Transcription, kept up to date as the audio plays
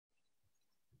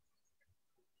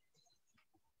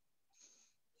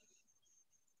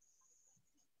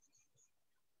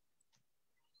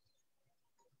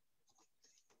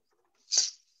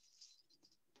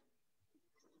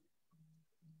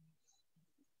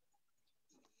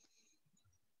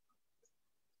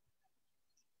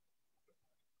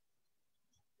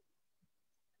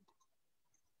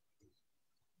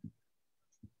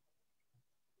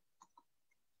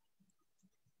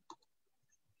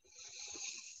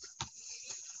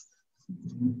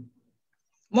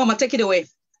Mama, take it away.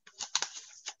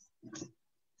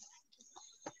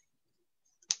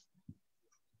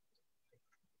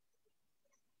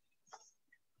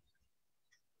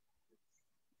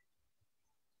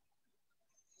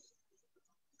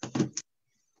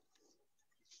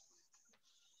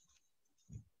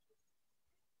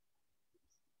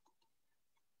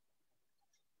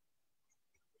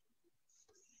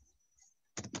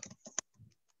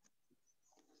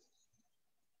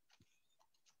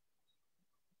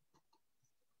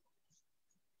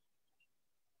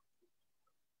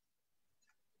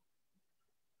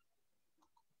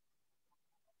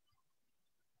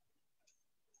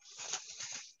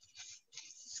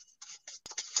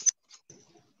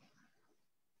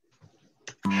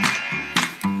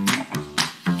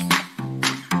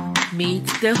 Meet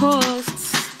the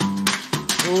hosts,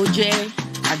 Oche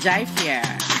Ajifia,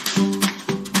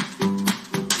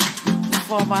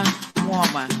 former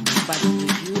warmer, but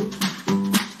with you,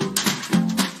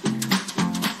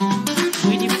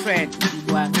 Winifred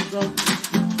Ibuanigo,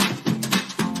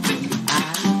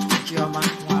 and Joma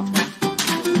Mwapa.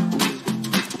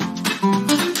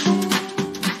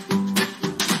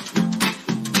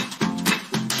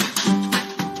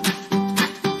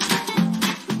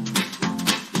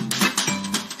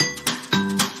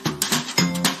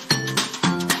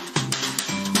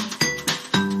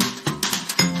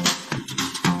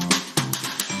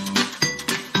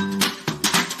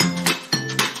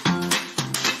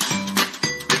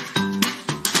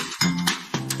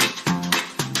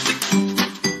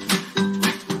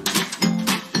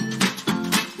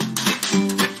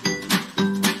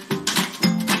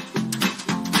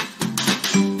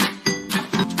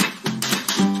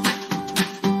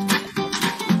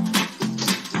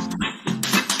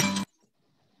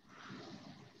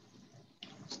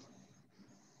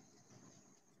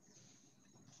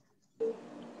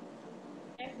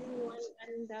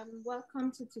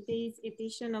 Welcome to today's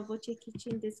edition of Oche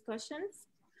Kitchen Discussions.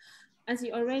 As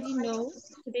you already know,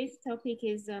 today's topic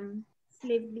is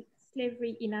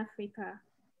slavery in Africa.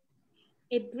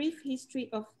 A brief history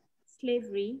of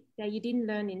slavery that you didn't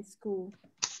learn in school.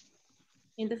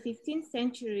 In the 15th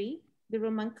century, the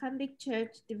Roman Catholic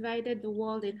Church divided the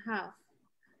world in half,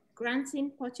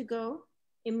 granting Portugal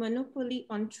a monopoly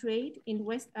on trade in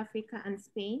West Africa and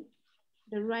Spain,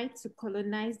 the right to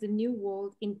colonize the New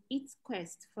World in its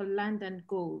quest for land and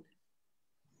gold.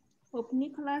 Pope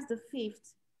Nicholas V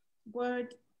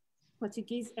word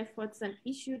Portuguese efforts and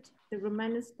issued the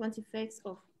Romanus Pontifex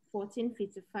of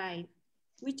 1455,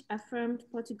 which affirmed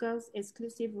Portugal's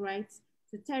exclusive rights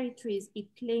to territories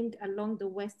it claimed along the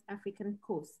West African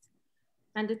coast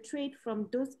and the trade from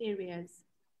those areas.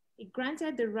 It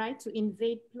granted the right to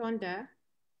invade, plunder,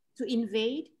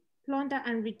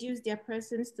 and reduce their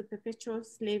persons to perpetual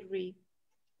slavery.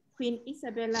 Queen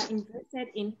Isabella invested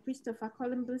in Christopher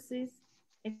Columbus's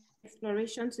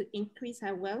exploration to increase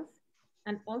her wealth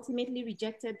and ultimately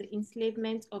rejected the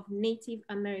enslavement of Native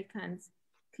Americans,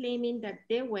 claiming that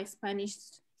they were Spanish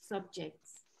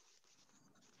subjects.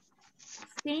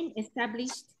 Spain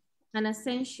established an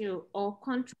ascenso or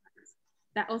contract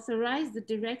that authorized the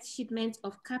direct shipment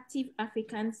of captive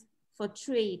Africans for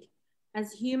trade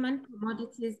as human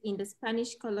commodities in the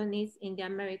Spanish colonies in the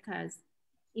Americas.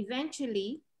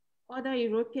 Eventually, other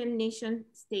European nation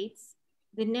states,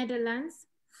 the Netherlands,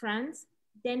 France,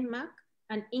 Denmark,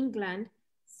 and England,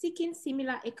 seeking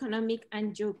similar economic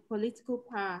and geopolitical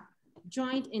power,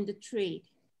 joined in the trade,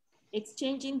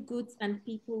 exchanging goods and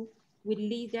people with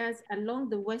leaders along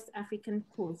the West African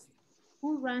coast,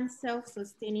 who ran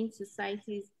self-sustaining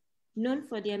societies known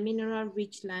for their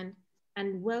mineral-rich land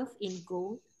and wealth in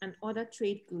gold and other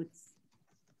trade goods.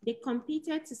 They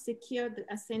competed to secure the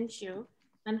ascenso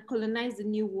and colonize the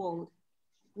New World.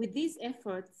 With these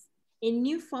efforts, a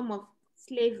new form of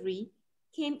slavery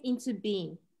came into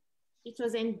being. It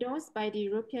was endorsed by the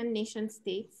European nation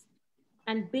states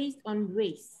and based on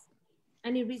race,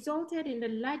 and it resulted in the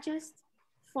largest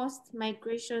forced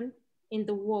migration in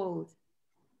the world.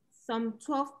 Some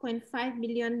 12.5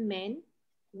 million men,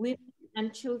 women,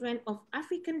 and children of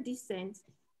African descent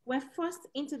were forced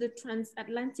into the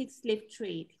transatlantic slave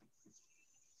trade.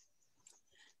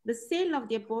 The sale of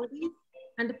their bodies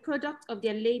and the product of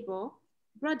their labor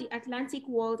brought the Atlantic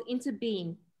world into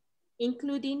being,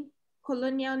 including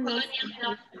colonial North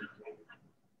America.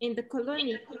 In the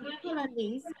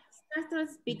colonies,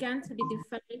 status began to be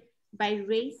defined by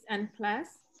race and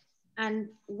class, and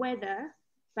whether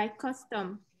by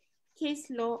custom, case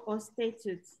law, or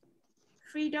statutes.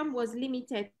 Freedom was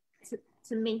limited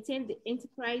to maintain the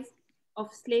enterprise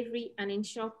of slavery and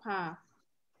ensure power.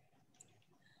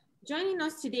 Joining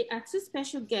us today are two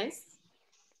special guests,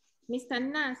 Mr.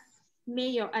 Nas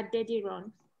Mayo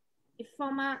Adeniran, a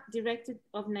former director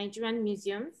of Nigerian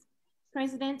Museums,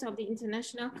 president of the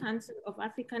International Council of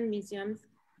African Museums,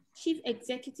 chief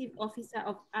executive officer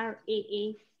of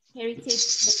RAA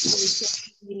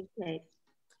Heritage Limited,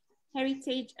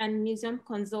 heritage and museum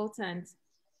consultant.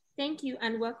 Thank you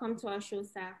and welcome to our show,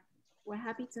 sir. We're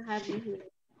happy to have you here.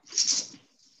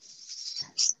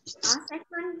 Our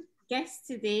second guest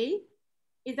today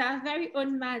is our very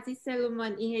own Mazi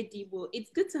Solomon Ihedigbo. It's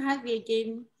good to have you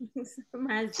again,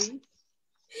 Mazi.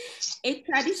 A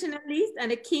traditionalist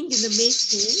and a king in the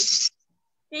making.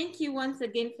 Thank you once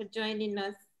again for joining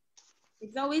us.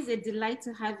 It's always a delight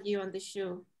to have you on the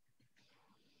show.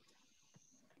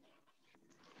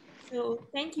 So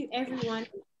thank you everyone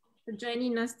for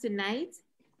joining us tonight.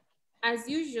 As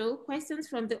usual, questions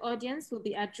from the audience will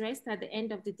be addressed at the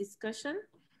end of the discussion.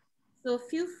 So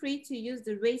feel free to use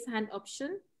the raise hand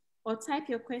option or type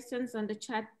your questions on the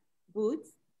chat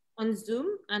booth on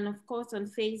Zoom and of course on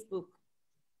Facebook,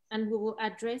 and we will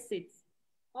address it.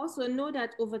 Also know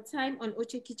that over time on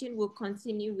Oche Kitchen will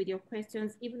continue with your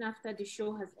questions even after the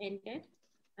show has ended,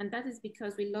 and that is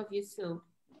because we love you so.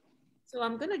 So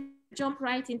I'm gonna jump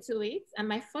right into it, and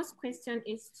my first question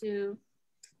is to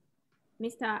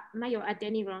Mr. Mayo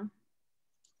Adeniran.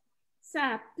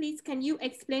 Sir, please can you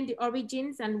explain the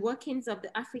origins and workings of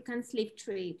the African slave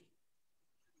trade?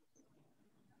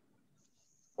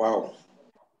 Wow,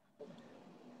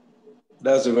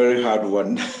 that's a very hard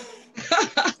one.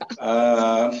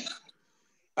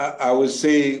 I would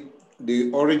say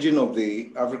the origin of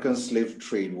the African slave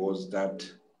trade was that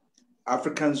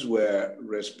Africans were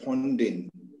responding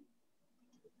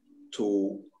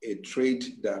to a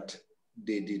trade that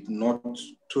they did not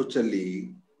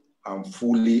totally and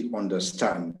fully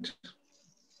understand.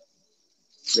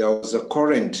 There was a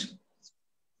current,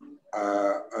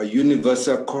 a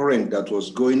universal current that was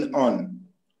going on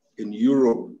in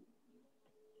Europe,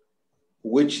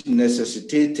 which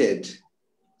necessitated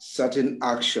certain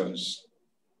actions.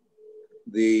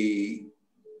 The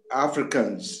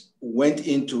Africans went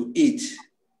into it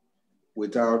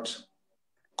without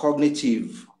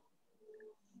cognitive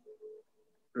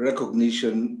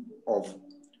recognition of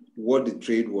what the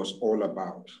trade was all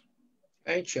about.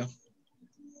 Very true.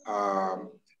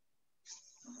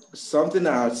 Something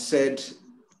I had said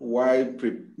while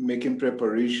making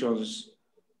preparations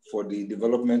for the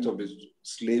development of the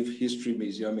Slave History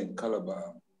Museum in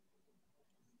Calabar,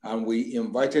 and we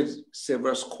invited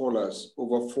several scholars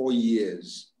over 4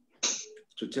 years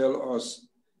to tell us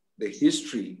the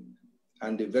history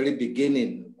and the very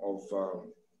beginning of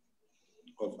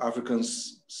African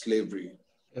slavery.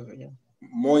 Yeah.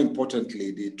 More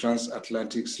importantly, the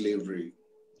transatlantic slavery.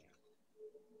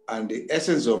 And the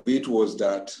essence of it was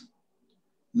that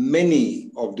many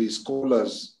of the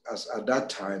scholars at that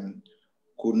time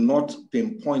could not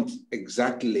pinpoint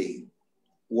exactly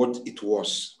what it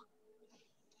was.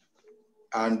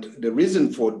 And the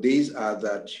reason for this are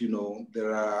that, you know,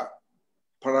 there are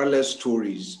parallel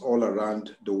stories all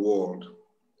around the world.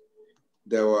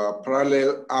 There were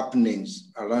parallel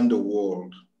happenings around the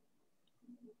world.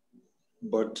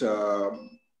 But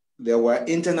there were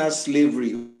internal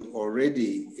slavery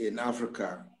already in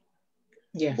Africa.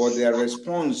 Yes. But their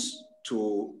response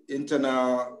to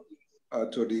internal,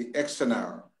 to the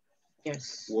external,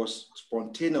 yes, was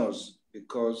spontaneous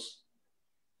because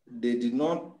they did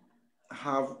not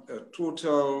have a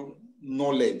total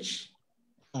knowledge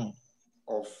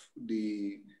of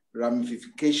the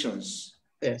ramifications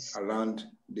yes, around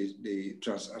the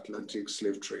transatlantic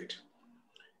slave trade.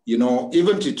 You know,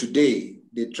 even to today,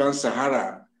 the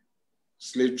Trans-Sahara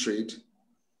slave trade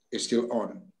is still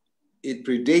on. It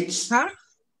predates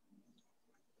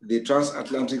the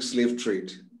transatlantic slave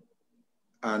trade,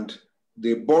 and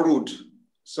they borrowed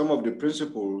some of the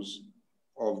principles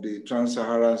of the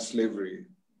Trans-Saharan slavery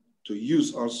to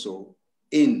use also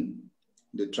in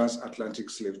the transatlantic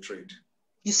slave trade.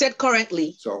 You said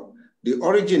currently. So the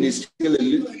origin is still a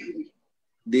little,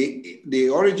 the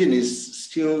origin is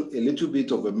still a little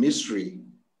bit of a mystery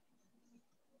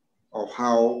of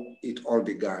how it all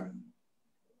began.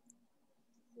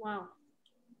 Wow.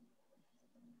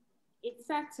 It's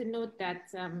sad to note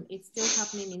that it's still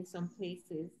happening in some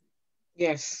places.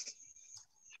 Yes.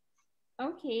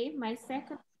 Okay, my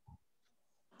second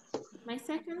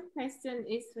question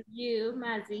is for you,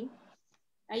 Mazi.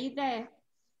 Are you there?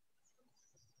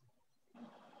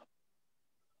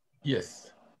 Yes.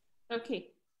 Okay.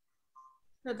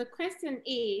 So the question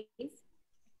is,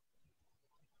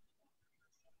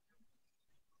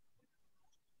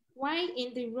 why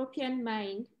in the European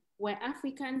mind were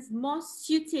Africans more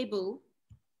suitable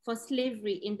for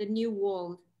slavery in the New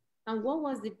World? And what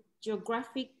was the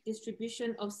geographic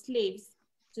distribution of slaves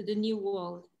to the New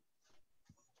World?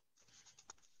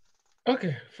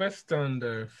 Okay, first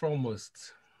and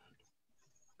foremost,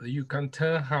 you can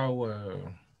tell how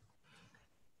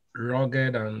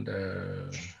rugged and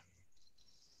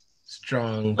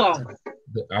strong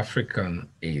the African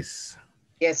is.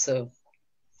 Yes, sir.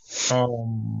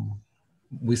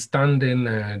 Withstanding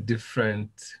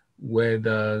different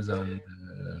weathers and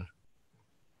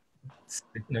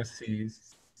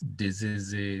sicknesses,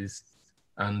 diseases,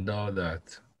 and all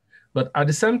that. But at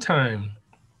the same time,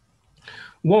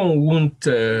 one won't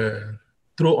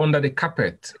throw under the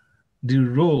carpet the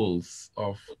roles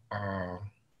of our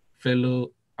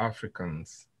fellow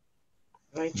Africans,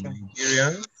 Right.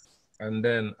 Nigerians, and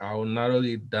then I'll narrow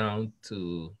it down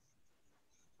to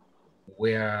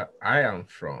where I am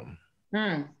from,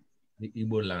 the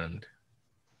Igbo land.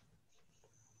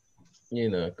 You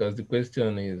know, because the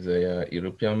question is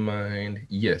European mind.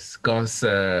 Yes, because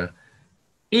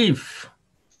if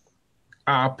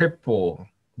our people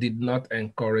did not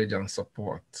encourage and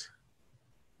support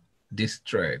this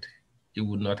trade, it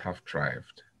would not have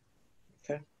thrived.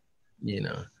 Okay. You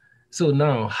know, so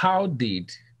now how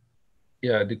did,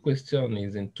 the question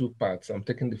is in two parts. I'm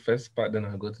taking the first part, then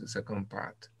I'll go to the second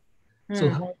part. So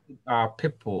how did our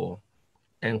people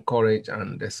encourage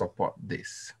and support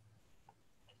this?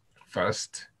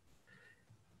 First,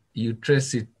 you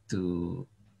trace it to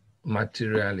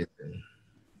materialism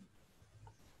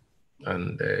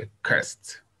and the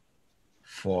quest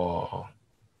for,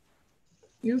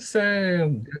 you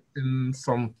say, getting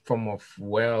some form of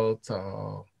wealth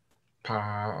or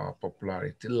power or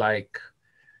popularity. Like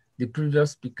the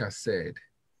previous speaker said,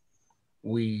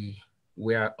 we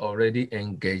were already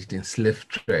engaged in slave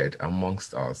trade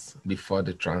amongst us before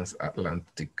the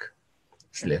transatlantic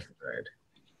slave trade.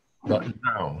 But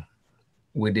now,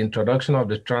 with the introduction of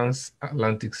the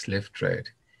transatlantic slave trade,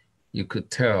 you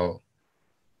could tell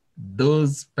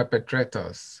those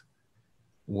perpetrators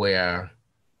were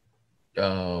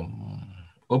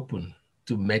open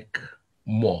to make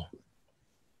more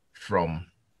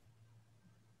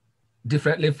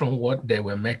differently from what they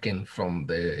were making from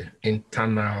the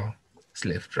internal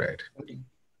slave trade.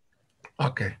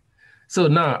 Okay, so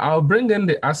now I'll bring in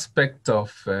the aspect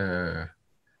of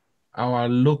our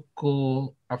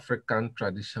local African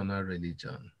traditional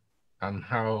religion and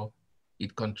how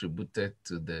it contributed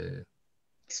to the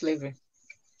slavery,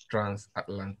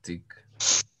 transatlantic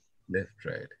slave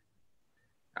trade.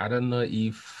 I don't know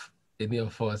if any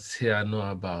of us here know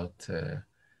about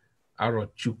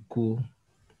Arochukwu,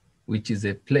 which is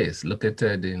a place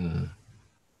located in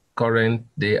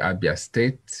current-day Abia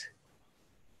State.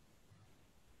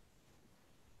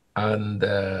 And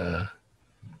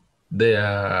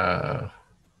their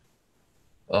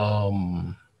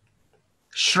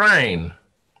shrine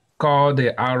called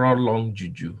the Arrow Long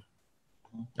Juju.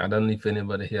 I don't know if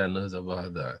anybody here knows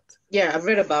about that. Yeah, I've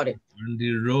read about it. And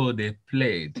the role they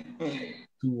played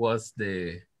towards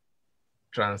the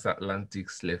transatlantic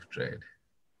slave trade.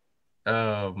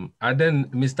 Mr.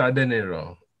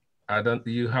 Adeniran,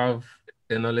 you have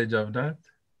a knowledge of that?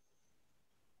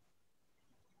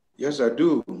 Yes, I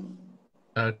do.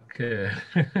 Okay.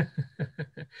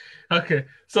 Okay,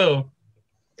 so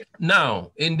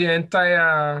now in the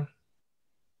entire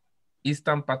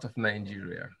eastern part of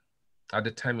Nigeria, at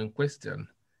the time in question,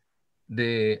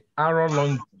 the Arrow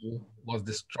Long was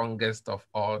the strongest of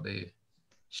all the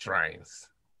shrines.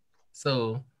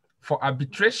 So for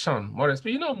arbitration, more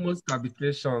especially, most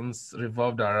arbitrations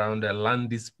revolved around land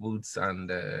disputes and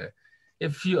a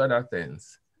few other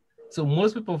things. So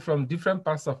most people from different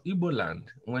parts of Igbo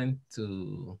land went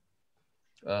to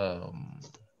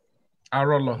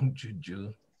Arrow Long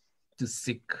Juju to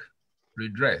seek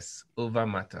redress over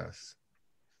matters.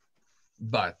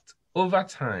 But over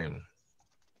time,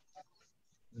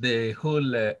 the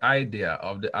whole idea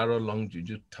of the Arrow Long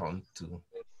Juju turned to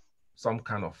some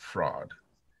kind of fraud,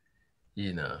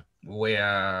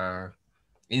 where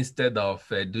instead of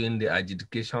doing the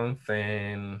adjudication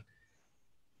thing,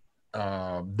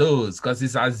 because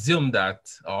it's assumed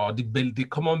that, or the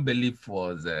common belief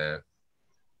was,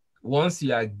 once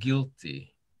you are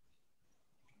guilty,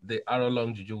 the Arrow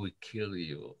Long Juju will kill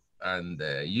you. And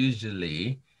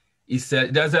usually,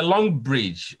 there's a long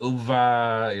bridge over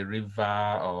a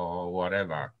river or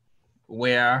whatever,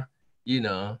 where,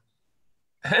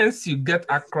 hence you get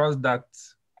across that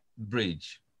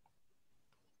bridge.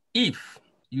 If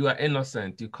you are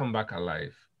innocent, you come back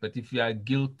alive. But if you are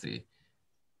guilty,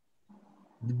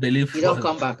 the belief you don't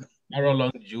come back. Arrow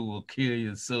Long Juju will kill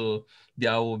you. So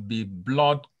there will be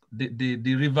blood.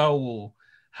 The river will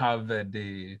have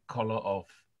the color of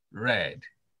red,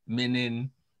 meaning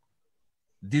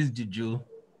this juju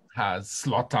has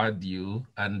slaughtered you,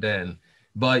 and then,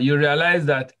 but you realize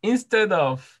that instead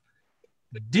of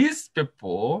these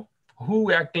people who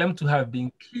were claimed to have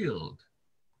been killed,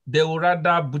 they would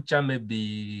rather butcher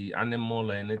maybe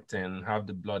animal or anything, have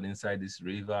the blood inside this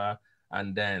river,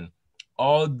 and then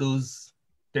all those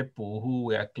people who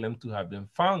were claimed to have been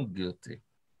found guilty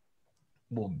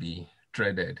will be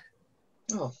traded.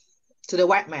 Oh, to the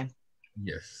white man.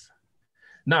 Yes.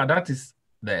 Now that is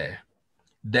there.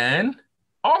 Then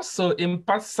also in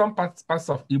some parts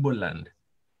of Igbo land,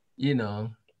 you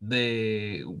know,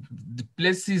 the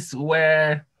places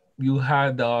where you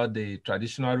had all the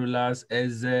traditional rulers,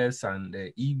 Ezes and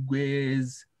the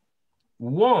Igwes,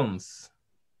 once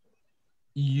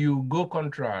you go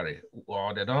contrary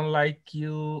or they don't like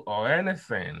you or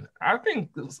anything, I think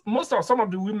some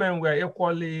of the women were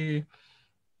equally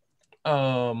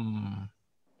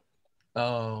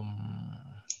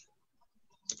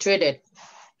Traded.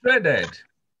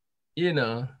 You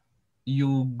know,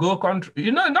 you go contrary,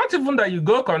 you know, not even that you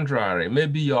go contrary.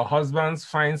 Maybe your husbands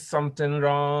find something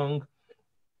wrong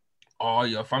or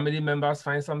your family members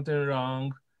find something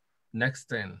wrong. Next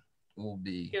thing will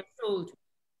be You're sold.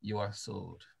 You are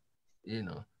sold, you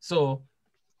know. So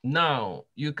now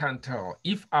you can tell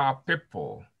if our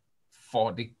people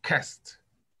for the quest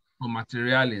for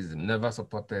materialism never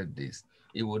supported this,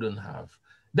 it wouldn't have.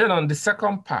 Then on the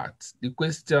second part, the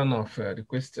question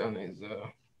is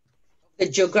the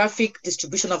geographic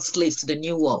distribution of slaves to the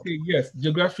New World. Okay, yes,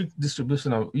 geographic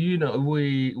distribution of, you know,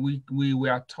 we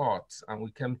were taught and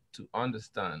we came to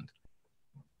understand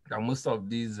that most of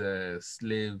these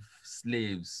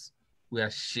slaves were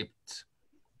shipped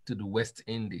to the West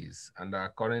Indies, and our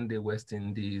current day West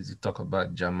Indies, you talk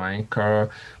about Jamaica,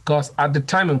 because at the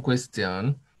time in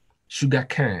question,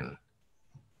 sugarcane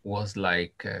was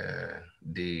like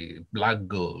the black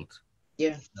gold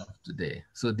of today.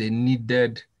 So they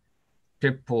needed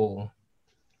people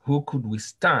who could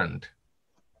withstand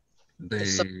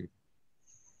the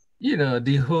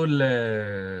whole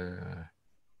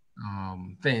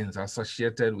things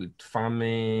associated with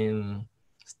farming,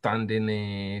 standing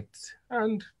it,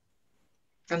 and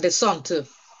the sun too.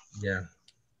 Yeah,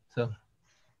 so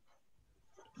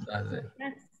that's it.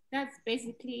 That's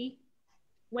basically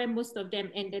where most of them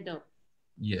ended up.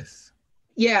 Yes.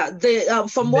 Yeah,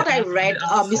 from what I read,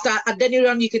 Mr.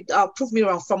 Adeniran, you could prove me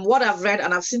wrong. From what I've read,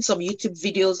 and I've seen some YouTube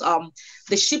videos,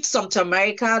 they shipped some to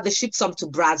America, they shipped some to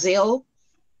Brazil.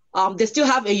 They still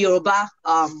have a Yoruba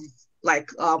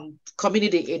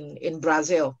community in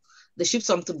Brazil. They shipped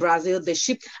some to Brazil,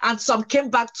 and some came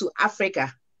back to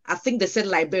Africa. I think they said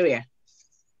Liberia.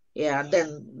 Yeah,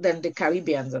 then the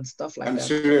Caribbeans and stuff like that.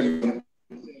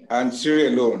 Sierra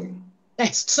Leone.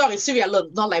 Sorry, Sierra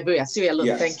Leone, not Liberia. Sierra Leone.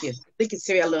 Yes. Thank you. I think it's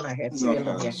Sierra Leone I heard. Sierra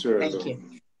Leone. Yeah. Thank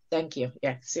you. Thank you.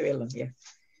 Yeah, Sierra Leone. Yeah.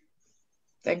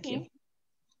 Thank you.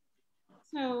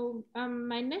 So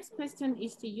my next question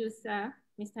is to you, sir,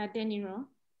 Mr. Adeniran.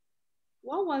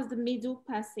 What was the Middle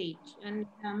Passage, and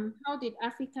how did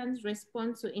Africans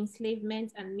respond to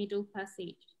enslavement and Middle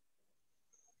Passage?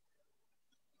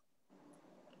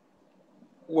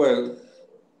 Well,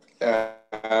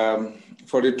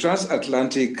 for the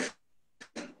transatlantic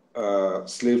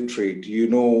slave trade, you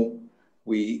know,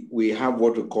 we have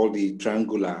what we call the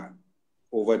triangular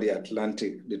over the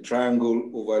Atlantic, the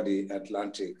triangle over the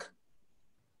Atlantic.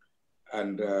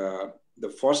 And the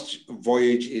first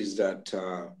voyage is that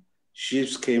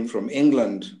ships came from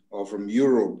England or from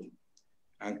Europe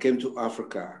and came to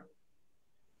Africa,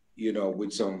 you know,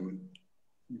 with some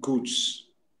goods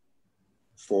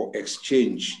for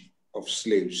exchange of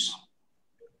slaves,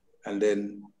 and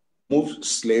then moved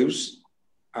slaves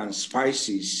and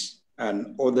spices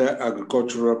and other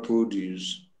agricultural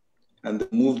produce, and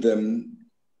moved them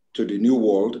to the New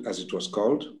World, as it was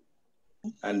called.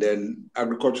 And then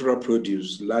agricultural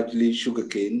produce, largely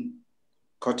sugarcane,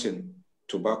 cotton,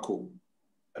 tobacco,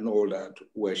 and all that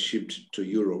were shipped to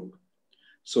Europe.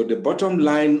 So the bottom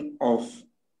line of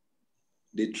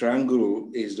the triangle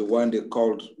is the one they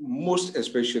called, most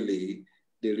especially,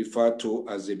 they refer to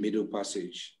as the Middle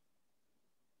Passage,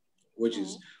 which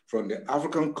is from the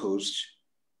African coast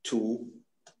to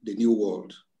the New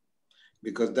World,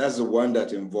 because that's the one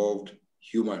that involved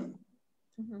human.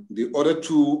 The other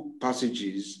two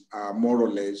passages are more or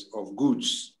less of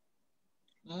goods.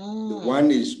 The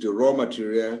one is the raw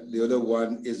material, the other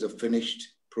one is the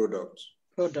finished product.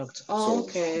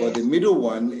 Okay. But the middle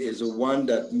one is the one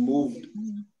that moved,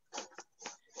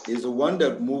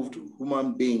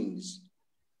 human beings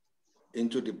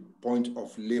into the point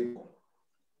of labor.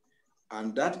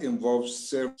 And that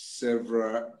involves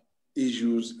several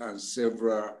issues and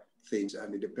several things,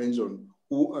 and it depends on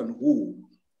who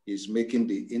is making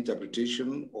the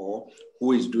interpretation or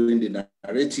who is doing the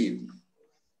narrative.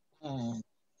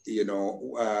 You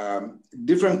know,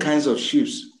 different kinds of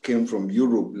ships came from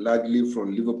Europe, largely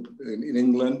from Liverpool, in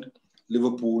England,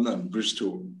 Liverpool and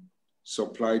Bristol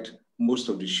supplied most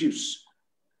of the ships,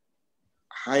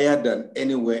 higher than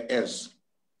anywhere else.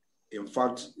 In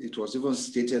fact, it was even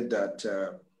stated that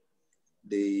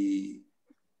the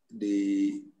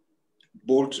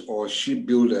boat or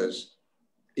shipbuilders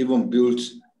even built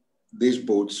these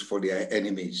boats for their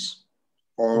enemies,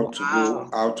 or to go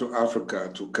out to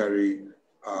Africa to carry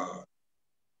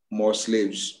more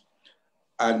slaves.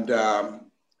 And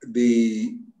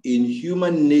the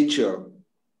inhuman nature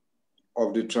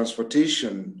of the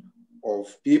transportation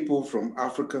of people from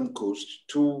African coast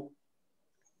to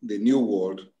the New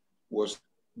World was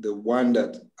the one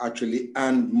that actually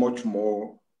earned much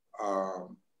more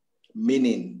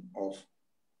meaning of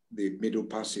the Middle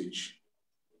Passage.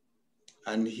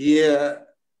 And here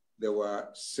there were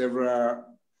several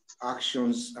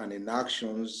actions and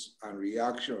inactions and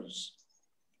reactions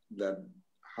that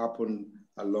happened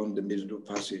along the Middle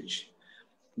Passage.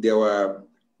 There were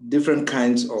different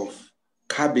kinds of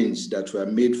cabins that were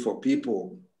made for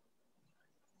people,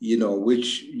 you know,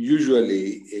 which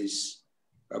usually is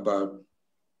about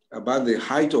the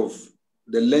height of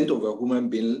the length of a human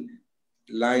being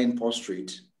lying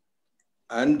prostrate,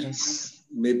 and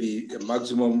maybe a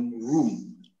maximum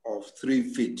room of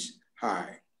 3 feet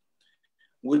high,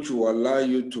 which will allow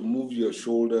you to move your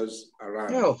shoulders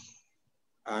around.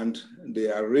 And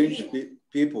they arrange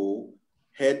people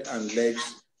head and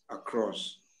legs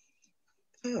across,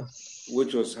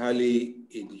 which was highly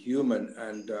inhuman.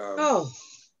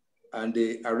 And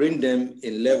they arrange them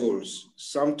in levels.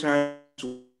 Sometimes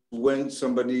when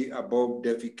somebody above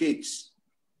defecates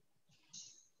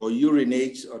or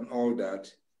urinates on all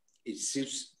that, it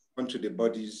seeps onto the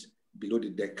bodies below the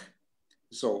deck.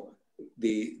 So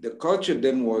the culture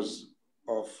then was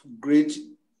of great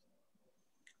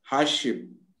hardship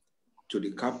to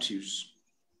the captives,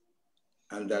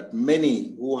 and that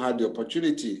many who had the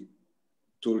opportunity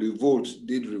to revolt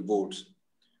did revolt.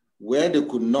 Where they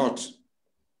could not,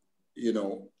 you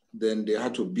know, then they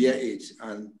had to bear it.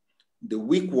 And the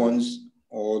weak ones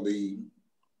or the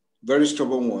very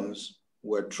stubborn ones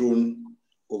were thrown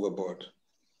overboard.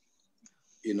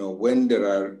 You know, when there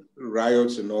are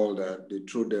riots and all that, they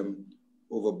throw them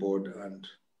overboard and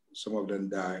some of them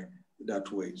die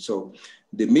that way. So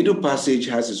the Middle Passage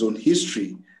has its own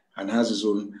history and has its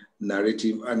own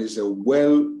narrative, and it's a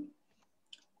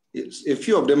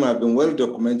few of them have been well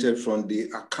documented from the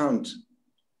account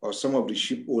of some of the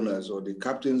ship owners or the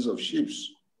captains of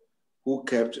ships who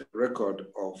kept record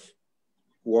of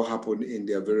what happened in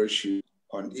their various ships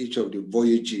on each of the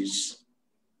voyages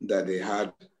that they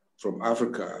had from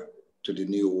Africa to the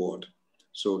New World.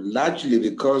 So largely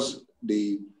because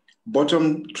the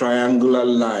bottom triangular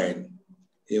line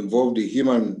involved the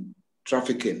human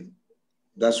trafficking,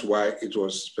 that's why it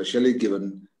was specially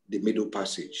given the Middle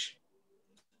Passage.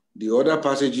 The other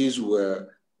passages were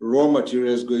raw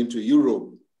materials going to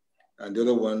Europe, and the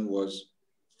other one was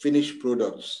finished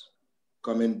products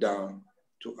coming down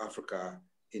to Africa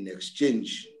in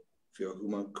exchange for your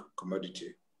human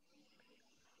commodity,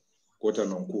 quote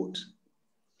and unquote.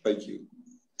 Thank you.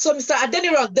 So, Mr.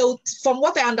 Adeniran, from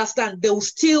what I understand,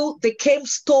 they came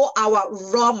store our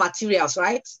raw materials,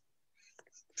 right?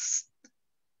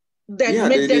 Then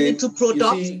made them into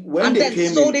products, and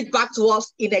then sold it back to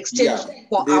us in exchange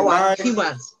for our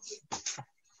humans.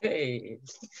 Hey.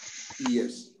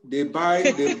 Yes, they buy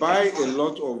a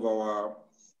lot of our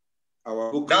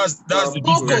that's the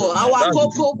cocoa, our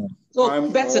cocoa. So,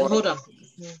 Benson, hold on.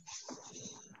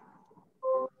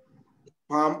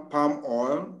 Palm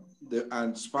oil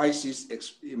and spices,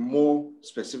 more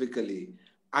specifically,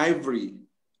 ivory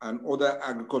and other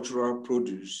agricultural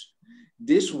produce.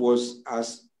 This was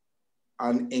as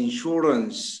an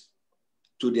insurance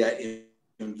to their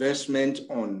investment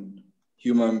on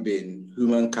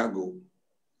human cargo,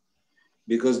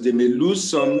 because they may lose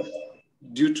some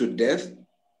due to death,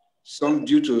 some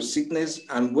due to sickness,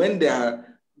 and when there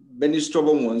are many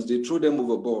stubborn ones, they throw them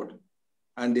overboard,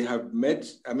 and they have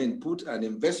put an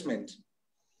investment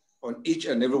on each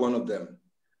and every one of them.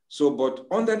 So, but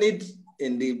underneath,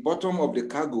 in the bottom of the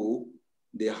cargo,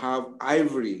 they have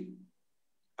ivory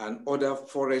and other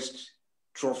forest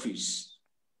trophies,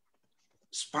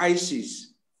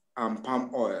 spices, and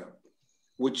palm oil,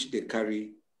 which they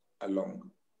carry along.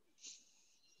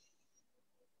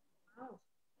 Oh,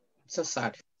 so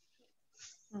sad.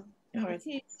 Oh, all right.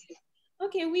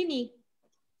 Okay, Winnie,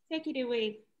 take it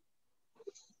away.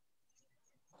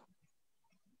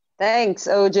 Thanks,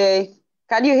 OJ.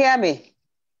 Can you hear me?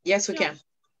 Yes, we can.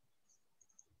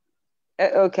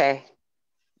 Okay.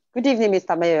 Good evening,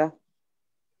 Mr. Mayor.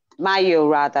 Mayo,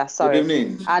 rather, sorry. Good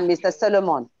evening. And Mr.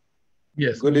 Solomon.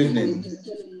 Yes. Good evening.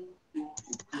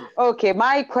 Okay,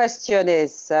 my question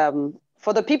is,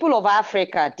 for the people of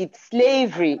Africa, did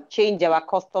slavery change our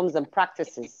customs and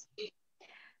practices?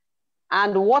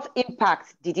 And what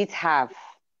impact did it have?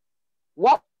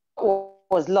 What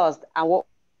was lost and what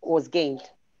was gained?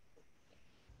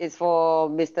 It's for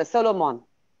Mr. Solomon.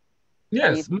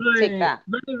 Yes, take that?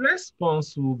 my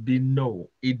response will be no,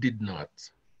 it did not.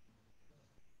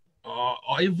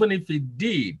 Or even if it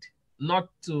did, not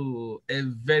to a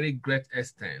very great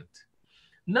extent.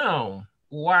 Now,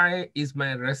 why is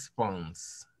my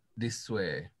response this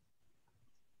way?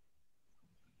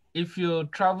 If you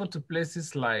travel to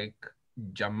places like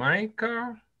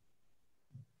Jamaica,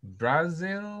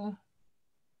 Brazil,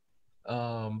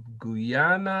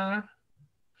 Guyana,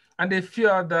 and a few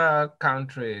other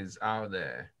countries out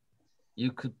there,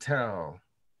 you could tell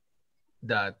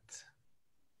that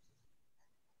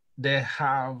they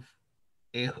have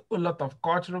a whole lot of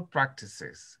cultural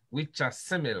practices which are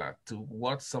similar to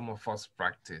what some of us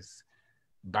practice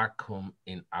back home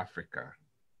in Africa.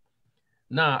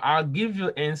 Now, I'll give you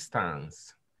an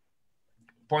instance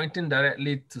pointing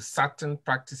directly to certain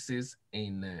practices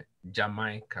in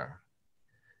Jamaica.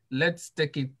 Let's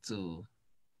take it to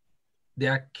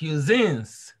their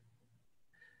cuisines.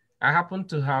 I happen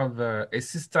to have a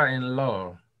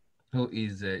sister-in-law who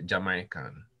is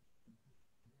Jamaican.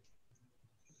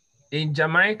 In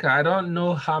Jamaica, I don't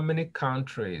know how many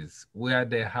countries where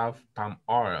they have palm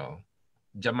oil.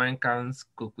 Jamaicans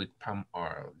cook with palm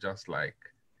oil, just like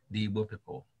the Igbo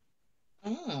people.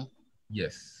 Mm.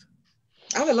 Yes.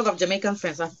 I have a lot of Jamaican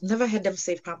friends. I've never heard them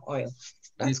say palm oil.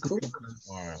 That's cool. Palm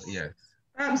oil, yes.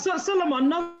 So Solomon,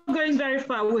 not going very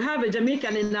far, we have a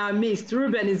Jamaican in our midst.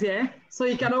 Reuben is here, so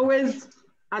you can always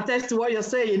attest to what you're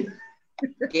saying.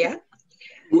 Yeah.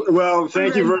 Well,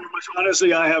 thank you very much.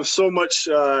 Honestly, I have so much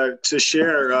to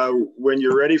share when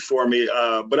you're ready for me,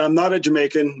 but I'm not a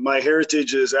Jamaican. My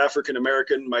heritage is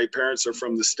African-American. My parents are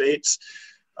from the States.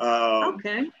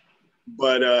 Okay.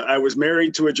 But I was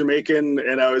married to a Jamaican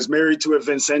and I was married to a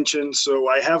Vincentian. So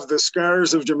I have the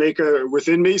scars of Jamaica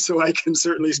within me, so I can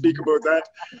certainly speak about that.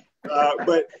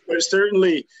 But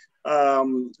certainly,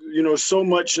 you know, so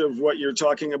much of what you're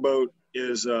talking about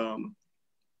is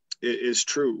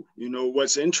true. You know,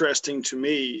 what's interesting to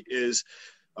me is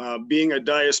being a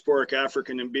diasporic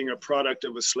African and being a product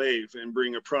of a slave and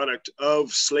being a product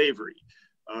of slavery.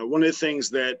 One of the things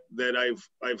that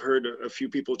I've heard a few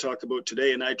people talk about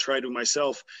today, and I try to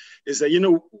myself, is that, you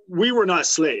know, we were not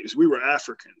slaves, we were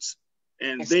Africans,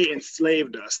 and they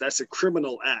enslaved us. That's a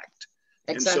criminal act.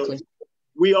 Exactly. And so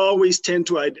we always tend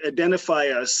to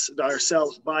identify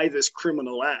ourselves by this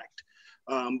criminal act.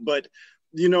 But,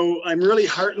 you know, I'm really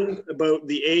heartened about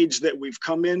the age that we've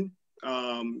come in.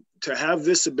 To have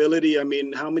this ability, I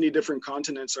mean, how many different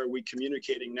continents are we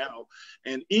communicating now?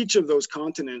 And each of those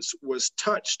continents was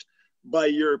touched by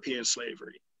European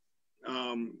slavery.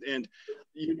 And,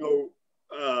 you know,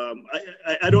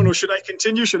 I don't know, should I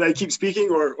continue? Should I keep speaking?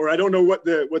 Or I don't know what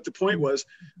the point was.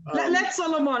 Let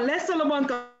Solomon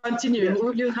continue.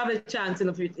 Yeah. You'll have a chance in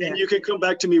the future. And you can come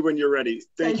back to me when you're ready.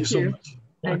 Thank you so much.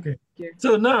 Okay.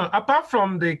 So now, apart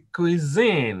from the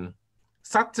cuisine,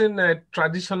 certain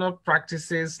traditional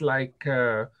practices like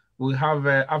we have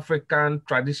African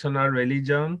traditional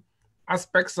religion,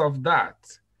 aspects of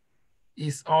that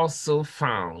is also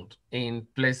found in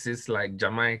places like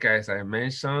Jamaica, as I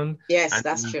mentioned. Yes,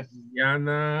 that's true.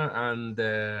 Guyana and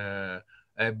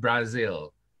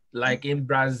Brazil. Like in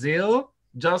Brazil,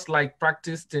 just like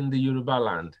practiced in the Yoruba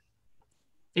land,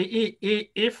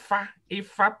 Ifa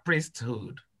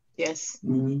priesthood. Yes.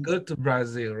 Go to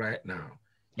Brazil right now.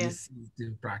 Yes. You see it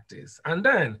in practice. And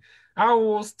then I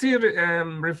will still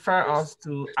refer us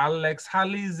to Alex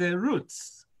Haley's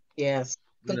roots. Yes.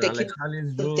 You know, Alex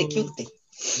Haley's roots.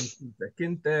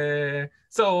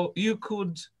 So you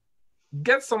could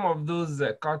get some of those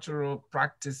cultural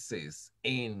practices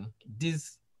in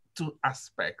these two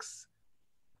aspects,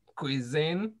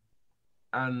 cuisine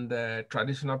and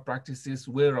traditional practices,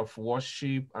 way of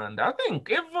worship. And I think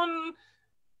even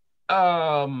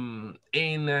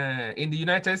in the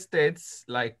United States,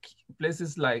 like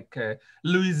places like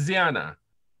Louisiana,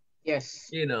 yes,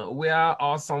 you know, where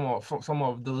are some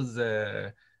of those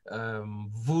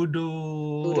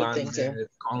voodoo and things, yeah.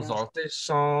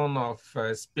 consultation of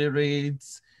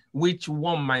spirits, which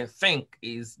one might think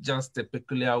is just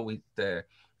peculiar with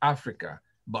Africa,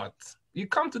 but you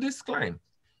come to this climb,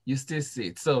 you still see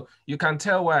it. So you can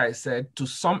tell why I said to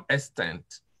some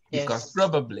extent, because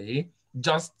probably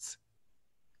just,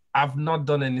 I've not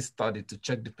done any study to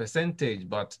check the percentage,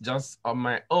 but just on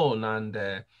my own and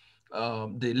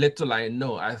the little I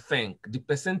know, I think the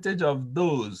percentage of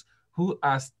those who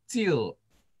are still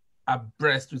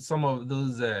abreast with some of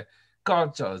those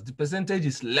cultures, the percentage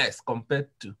is less compared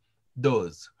to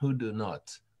those who do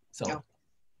not. So, yeah.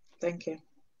 Thank you.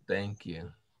 Thank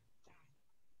you.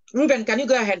 Reuben, can you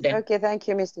go ahead then? Okay, thank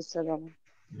you, Mr. Solomon.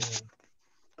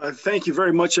 Yeah. Thank you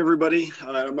very much, everybody.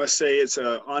 I must say it's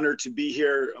an honor to be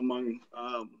here among,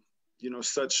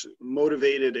 such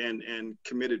motivated and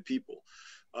committed people.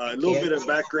 A little bit of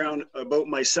background about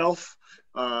myself.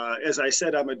 As I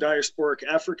said, I'm a diasporic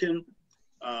African.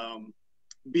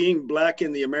 Being Black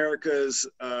in the Americas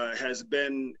has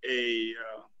been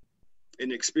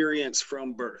an experience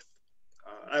from birth.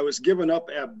 I was given up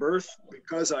at birth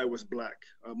because I was Black.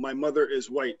 My mother is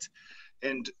white.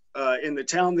 And in the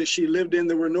town that she lived in,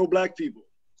 there were no Black people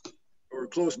or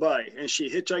close by. And she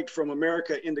hitchhiked from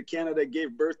America into Canada,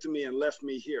 gave birth to me and left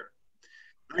me here.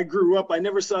 I grew up, I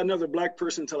never saw another Black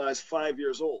person until I was 5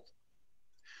 years old.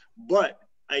 But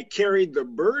I carried the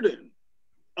burden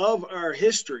of our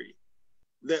history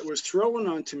that was thrown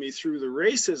onto me through the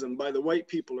racism by the white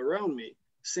people around me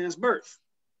since birth.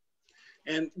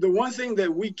 And the one thing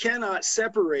that we cannot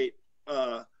separate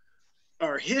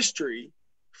our history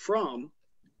from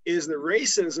is the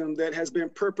racism that has been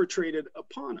perpetrated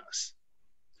upon us.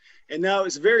 And now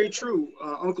it's very true.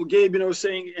 Uncle Gabe,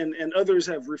 saying, and others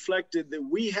have reflected that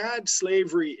we had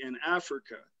slavery in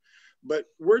Africa, but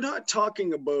we're not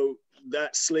talking about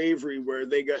that slavery where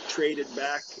they got traded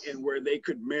back and where they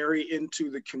could marry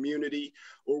into the community,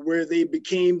 or where they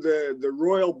became the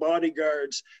royal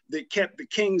bodyguards that kept the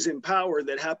kings in power,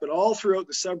 that happened all throughout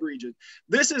the sub-region.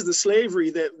 This is the slavery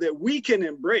that we can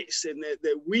embrace and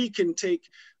that we can take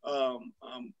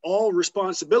all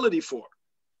responsibility for.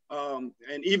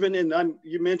 And even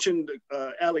you mentioned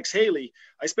Alex Haley.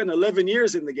 I spent 11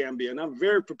 years in the Gambia, and I'm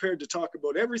very prepared to talk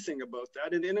about everything about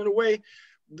that. And in a way,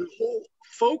 the whole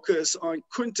focus on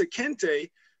Kunta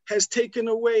Kinte has taken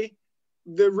away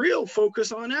the real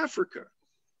focus on Africa.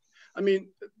 I mean,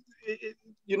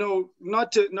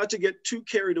 not to get too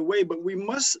carried away, but we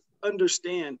must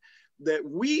understand that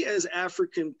we as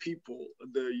African people,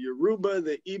 the Yoruba,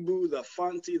 the Ibu, the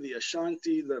Fanti, the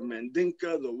Ashanti, the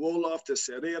Mandinka, the Wolof, the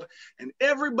Serer, and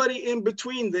everybody in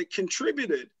between that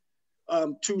contributed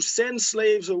to send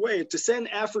slaves away, to send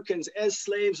Africans as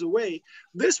slaves away,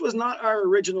 this was not our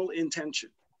original intention.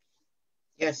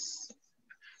 Yes.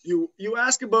 You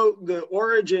ask about the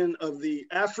origin of the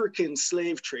African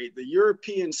slave trade, the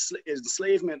European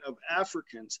enslavement of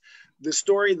Africans. The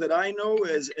story that I know,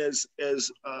 as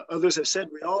others have said,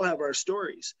 we all have our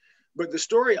stories. But the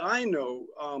story I know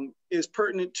is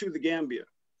pertinent to the Gambia.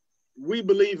 We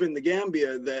believe in the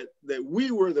Gambia that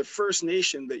we were the first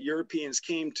nation that Europeans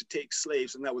came to take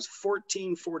slaves, and that was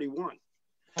 1441.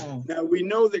 Oh. Now, we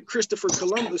know that Christopher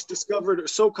Columbus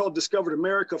so-called discovered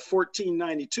America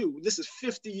 1492. This is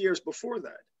 50 years before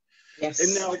that. Yes.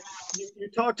 And now you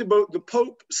talked about the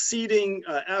Pope ceding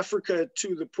Africa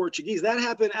to the Portuguese. That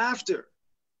happened after.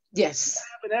 Yes. That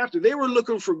happened after. They were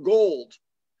looking for gold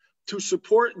to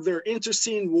support their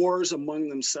internecine wars among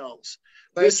themselves.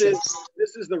 This is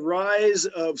the rise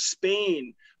of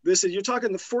Spain. You're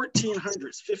talking the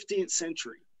 1400s, 15th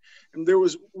century. And there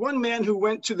was one man who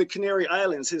went to the Canary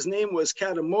Islands. His name was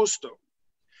Cadamosto.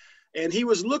 And he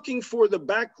was looking for the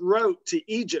back route to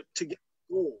Egypt to get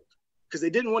gold, because they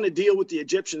didn't want to deal with the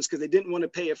Egyptians, because they didn't want to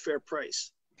pay a fair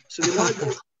price. So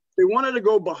they wanted to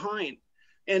go behind.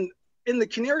 And in the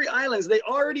Canary Islands, they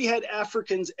already had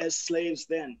Africans as slaves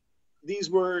then. These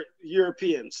were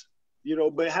Europeans,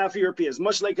 but half Europeans,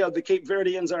 much like the Cape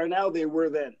Verdeans are now, they were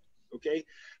then, okay?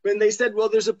 But they said, well,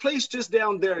 there's a place just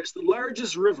down there. It's the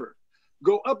largest river.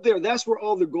 Go up there. That's where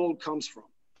all the gold comes from.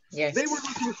 Yes. They were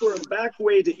looking for a back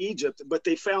way to Egypt, but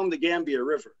they found the Gambia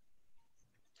River.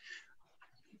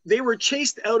 They were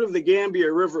chased out of the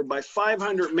Gambia River by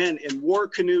 500 men in war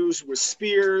canoes with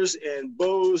spears and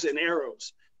bows and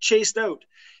arrows, chased out.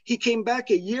 He came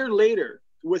back a year later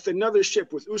with another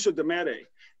ship, with Uso de Mere.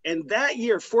 And that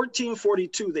year,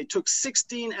 1442, they took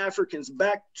 16 Africans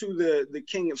back to the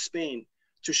King of Spain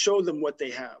to show them what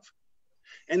they have.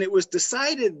 And it was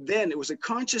decided then, it was a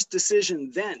conscious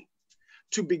decision then,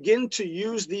 to begin to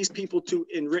use these people to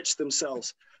enrich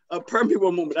themselves. Pardon me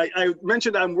one moment. I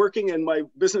mentioned I'm working and my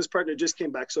business partner just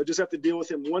came back, so I just have to deal with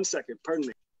him 1 second. Pardon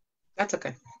me. That's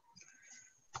okay.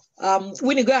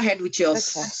 Winnie, go ahead with your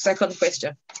second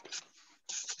question.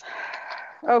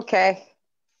 Okay.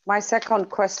 My second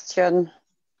question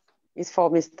is for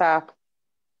Mr.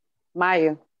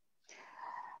 Mayo.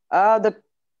 The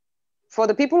for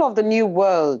the people of the New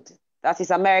World, that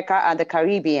is America and the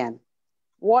Caribbean,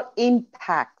 what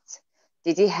impact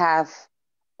did it have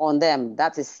on them?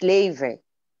 That is slavery.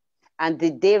 And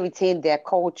did they retain their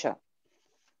culture?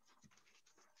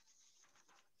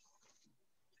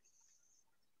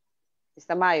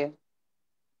 Mr. Mayo.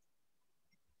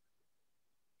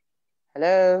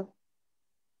 Hello?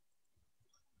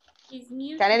 He's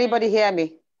muted. Can anybody hear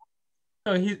me?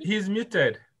 No, he's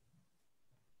muted.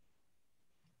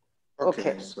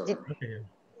 Okay. Okay.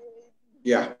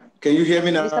 Yeah. Can you hear me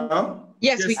now?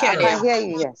 Yes, we can. I can hear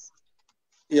you, yes.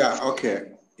 Yeah,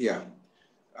 okay. Yeah.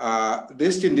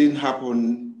 This thing didn't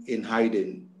happen in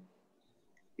hiding.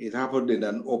 It happened in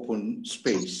an open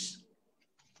space.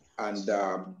 And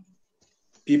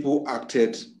people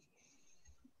acted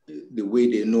the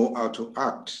way they know how to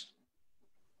act.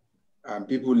 And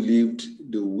people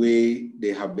lived the way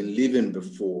they have been living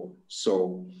before.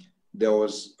 So there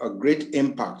was a great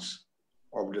impact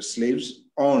of the slaves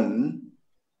on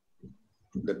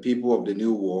the people of the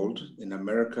New World in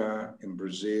America, in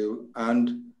Brazil,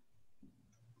 and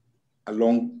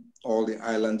along all the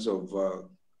islands of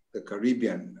the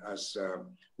Caribbean, as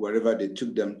wherever they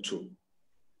took them to.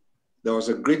 There was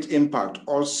a great impact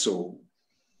also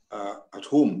at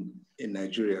home in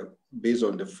Nigeria, based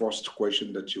on the first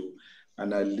question that you,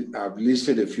 and I've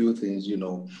listed a few things, you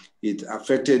know, it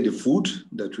affected the food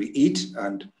that we eat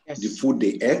and the food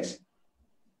they ate.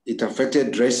 It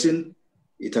affected dressing.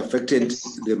 It affected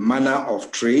the manner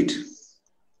of trade,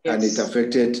 and it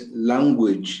affected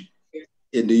language.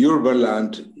 In the Yoruba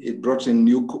land, it brought in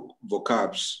new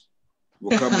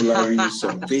vocabulary,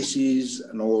 some faces,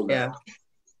 and all that.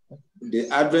 The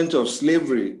advent of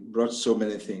slavery brought so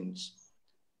many things.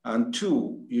 And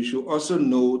two, you should also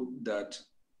know that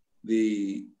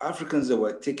the Africans that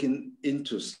were taken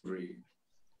into slavery,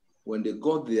 when they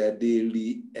got there, they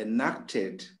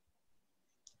reenacted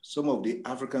some of the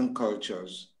African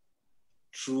cultures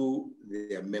through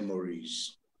their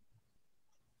memories,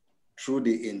 through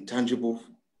the intangible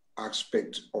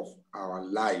aspect of our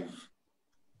life.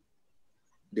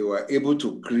 They were able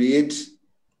to create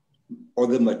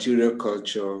other material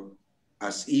culture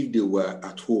as if they were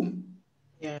at home.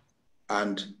 Yeah.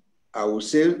 And I would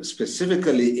say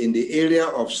specifically in the area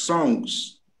of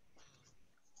songs,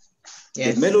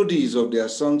 the melodies of their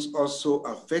songs also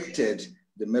affected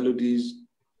the melodies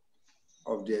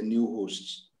of their new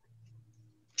hosts.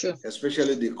 Sure.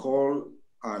 Especially the call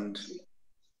and,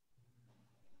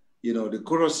 you know, the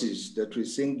choruses that we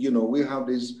sing, you know, we have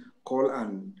this call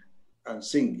and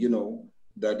sing, you know,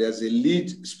 that there's a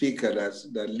lead speaker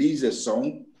that leads a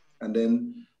song and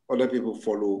then other people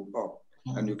follow up.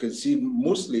 And you can see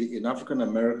mostly in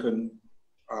African-American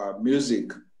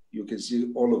music, you can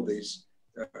see all of this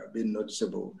being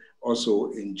noticeable, also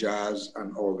in jazz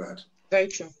and all that. Very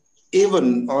true.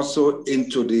 Even also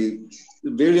into the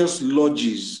various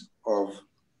lodges of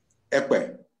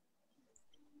Ekwe,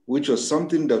 which was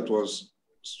something that was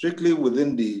strictly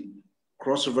within the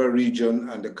crossover region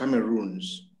and the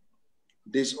Cameroons.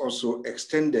 This also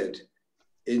extended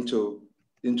into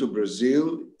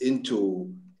Brazil,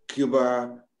 into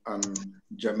Cuba and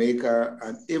Jamaica,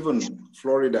 and even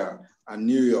Florida and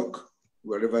New York,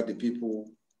 wherever the people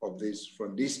of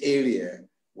from this area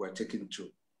were taken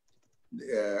to.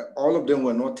 All of them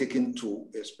were not taken to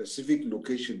a specific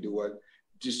location. They were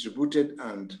distributed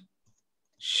and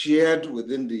shared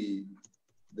within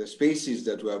the spaces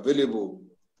that were available.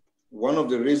 One of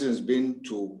the reasons being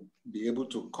to be able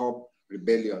to curb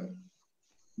rebellion,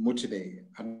 mutiny,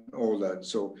 and all that.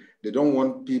 So they don't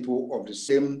want people of the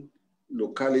same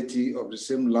locality, of the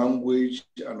same language,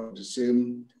 and of the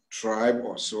same tribe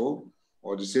or so,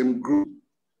 or the same group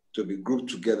to be grouped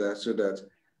together so that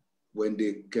when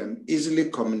they can easily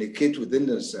communicate within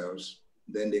themselves,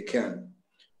 then they can.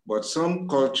 But some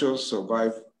cultures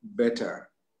survive better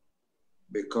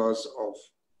because of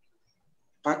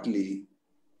partly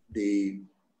the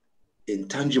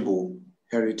intangible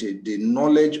heritage, the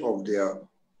knowledge of their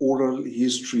oral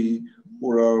history,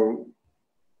 oral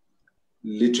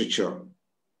literature.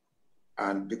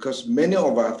 And because many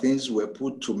of our things were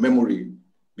put to memory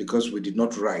because we did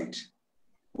not write.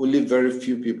 Only very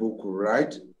few people could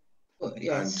write.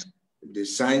 And the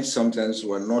signs sometimes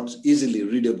were not easily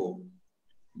readable,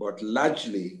 but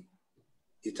largely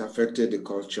it affected the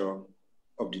culture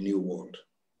of the New World.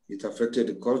 It affected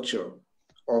the culture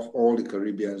of all the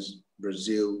Caribbeans,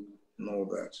 Brazil, and all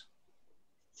that.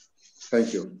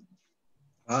 Thank you.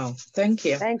 Wow, thank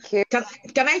you. Thank you.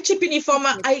 Can I chip in,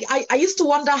 Informer? I used to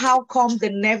wonder how come they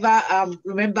never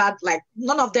remembered, like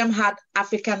none of them had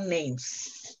African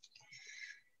names.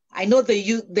 I know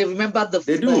they remember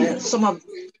some of.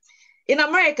 In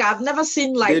America, I've never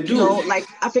seen like, you know, like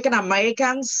African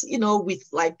Americans, you know, with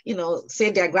like, you know, say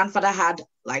their grandfather had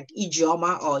like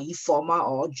Ijeoma or Ifeoma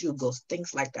or Jugos,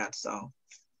 things like that. So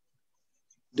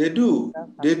they do.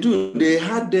 They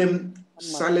had them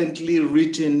silently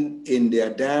written in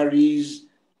their diaries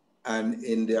and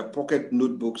in their pocket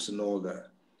notebooks and all that.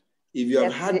 If you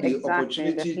have had the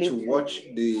opportunity to watch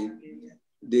the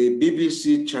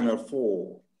BBC Channel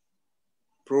 4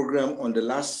 program on the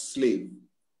last slave,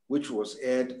 which was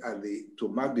aired at to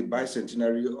mark the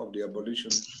bicentenary of the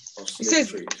abolition of slave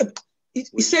trade. It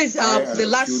says the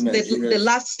last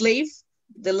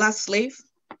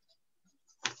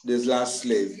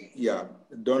slave, yeah,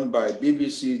 done by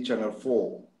BBC Channel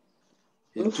 4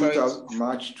 in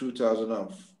March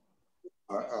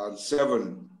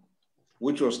 2007,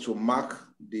 which was to mark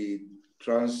the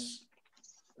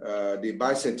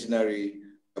bicentenary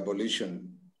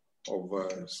abolition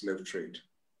of slave trade.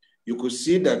 You could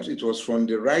see that it was from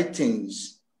the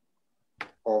writings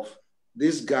of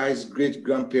this guy's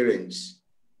great-grandparents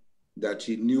that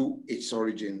he knew its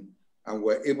origin and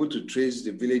were able to trace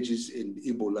the villages in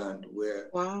Igbo land where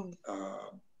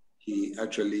he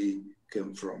actually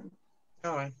came from.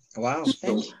 All right. Wow.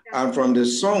 So, and from the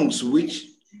songs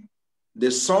the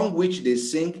song which they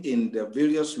sing in the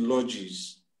various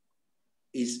lodges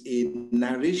is a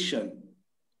narration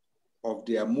of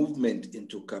their movement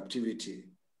into captivity.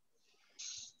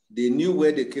 They knew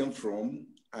where they came from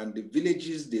and the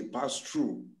villages they passed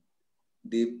through.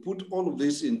 They put all of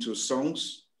this into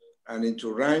songs and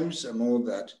into rhymes and all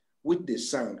that, which they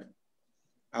sang.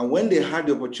 And when they had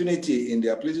the opportunity in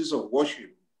their places of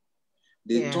worship,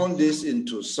 they turned this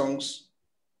into songs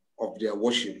of their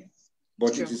worship.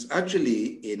 But it is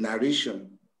actually a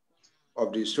narration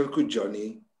of the historical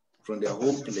journey from their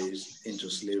home place into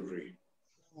slavery.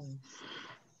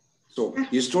 So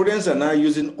historians are now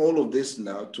using all of this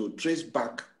now to trace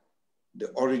back the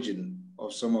origin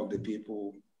of some of the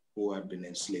people who have been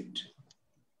enslaved.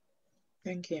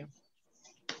 Thank you.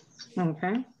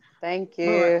 Okay. Thank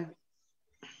you.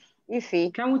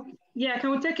 Ife. Can we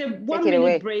take a 1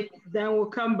 minute break? Then we'll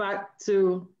come back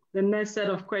to the next set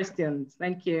of questions.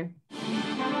 Thank you.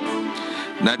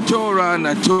 Natura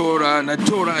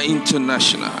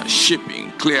International,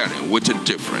 shipping, clearing with a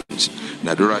difference.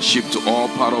 Natura ship to all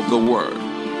part of the world.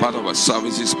 Part of our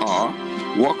services are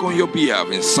work on your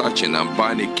behalf in searching and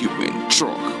buying equipment,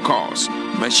 truck, cars,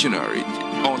 machinery,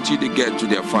 until they get to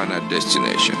their final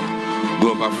destination.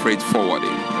 Global freight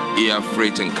forwarding, air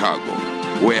freight and cargo,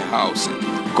 warehousing,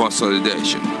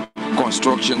 consolidation,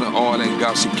 construction, oil and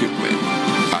gas equipment,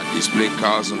 and display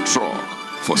cars and truck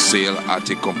for sale at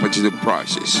a competitive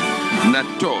prices.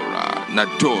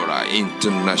 Natura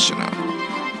International.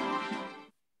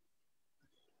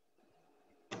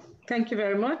 Thank you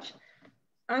very much.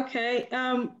 Okay,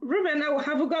 Reuben,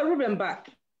 have we got Reuben back?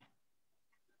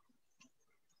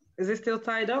 Is he still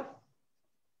tied up?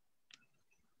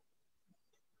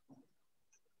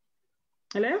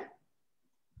 Hello?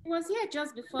 He was here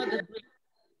just before the break.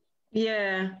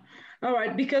 Yeah, all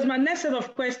right, because my next set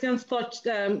of questions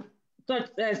touching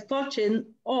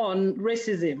on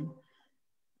racism.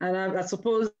 And I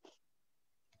suppose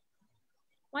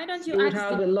why don't you would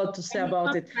have a lot to say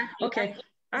about it. Okay.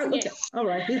 Okay. All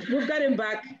right. We've got him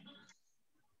back.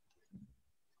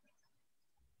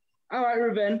 All right,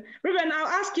 Reuben. Reuben, I'll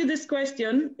ask you this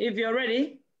question if you're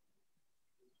ready.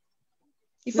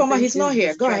 Ifeoma, he's not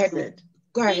here. Go ahead.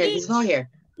 Go ahead. He's not here.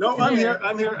 No, I'm here.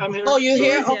 I'm here. Oh, you're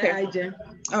here? Okay.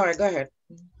 All right, go ahead.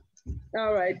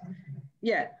 All right.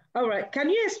 Yeah. All right. Can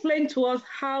you explain to us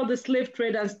how the slave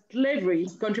trade and slavery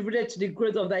contributed to the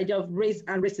growth of the idea of race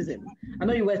and racism? I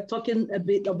know you were talking a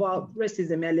bit about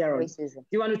racism earlier on. Do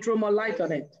you want to throw more light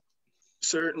on it?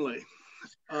 Certainly.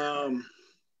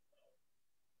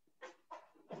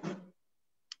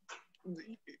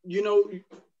 You know,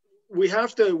 we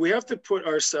have to put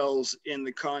ourselves in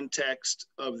the context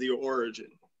of the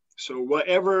origin. So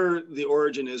whatever the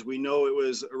origin is, we know it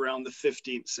was around the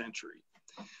 15th century.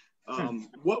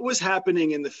 What was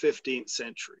happening in the 15th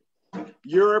century?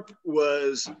 Europe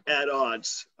was at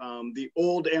odds. The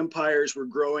old empires were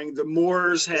growing. The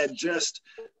Moors had just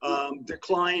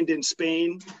declined in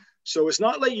Spain. So it's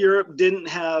not like Europe didn't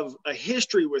have a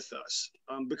history with us,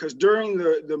 because during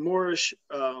the Moorish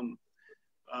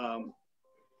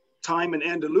time in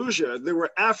Andalusia, there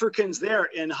were Africans there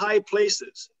in high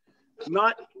places.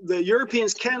 The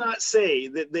Europeans cannot say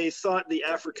that they thought the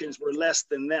Africans were less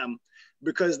than them,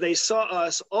 because they saw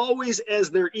us always as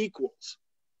their equals.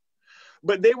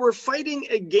 But they were fighting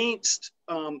against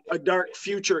a dark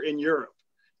future in Europe.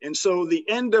 And so the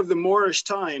end of the Moorish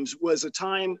times was a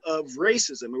time of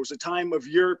racism. It was a time of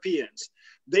Europeans.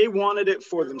 They wanted it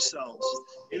for themselves.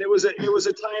 And it was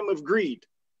a time of greed.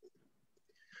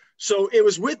 So it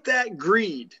was with that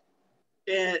greed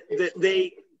that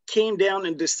they came down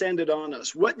and descended on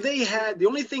us. What they had, the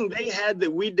only thing they had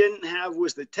that we didn't have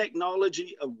was the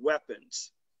technology of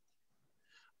weapons.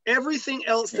 Everything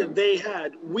else that they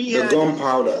had, we had.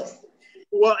 Gunpowder.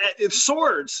 Well,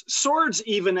 swords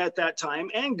even at that time,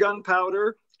 and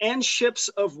gunpowder and ships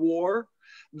of war.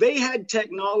 They had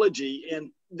technology,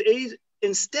 and they,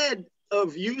 instead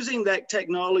of using that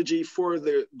technology for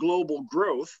the global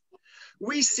growth,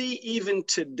 we see even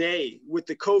today with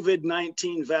the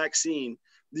COVID-19 vaccine,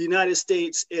 the United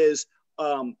States is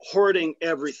hoarding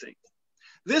everything.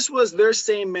 This was their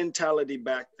same mentality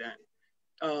back then.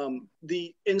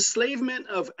 The enslavement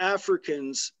of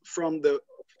Africans from the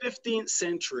 15th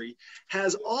century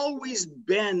has always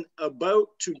been about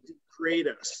to degrade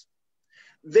us.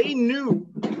 They knew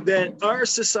that our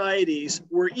societies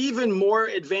were even more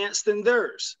advanced than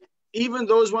theirs, even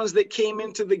those ones that came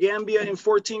into the Gambia in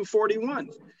 1441.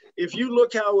 If you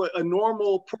look how a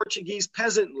normal Portuguese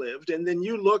peasant lived, and then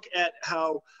you look at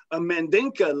how a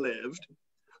Mandinka lived,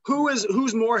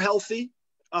 who's more healthy,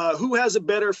 who has a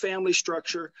better family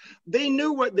structure, they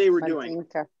knew what they were doing.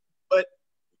 But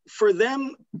for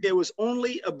them, it was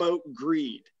only about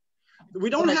greed. We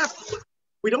don't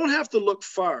have to look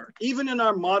far. Even in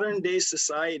our modern day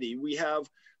society, we have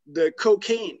the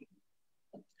cocaine.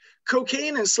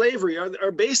 Cocaine and slavery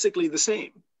are basically the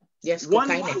same. Yes,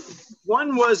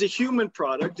 one was a human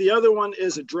product, the other one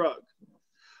is a drug.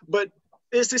 But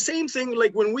it's the same thing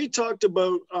like when we talked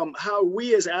about how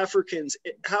we as Africans,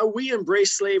 how we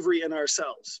embrace slavery in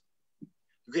ourselves.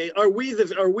 Okay, are we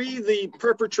the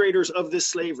perpetrators of this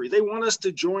slavery? They want us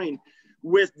to join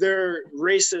with their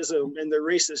racism and their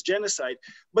racist genocide,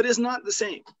 but it's not the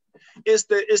same. It's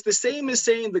the same as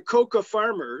saying the coca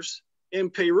farmers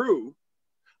in Peru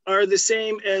are the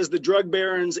same as the drug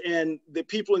barons and the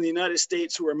people in the United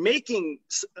States who are making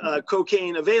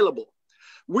cocaine available.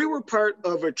 We were part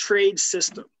of a trade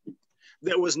system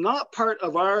that was not part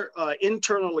of our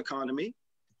internal economy.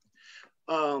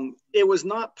 It was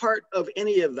not part of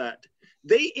any of that.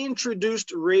 They introduced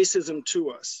racism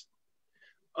to us.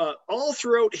 All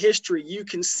throughout history, you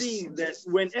can see that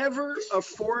whenever a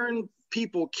foreign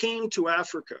people came to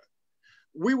Africa,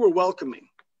 we were welcoming.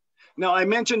 Now, I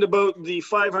mentioned about the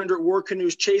 500 war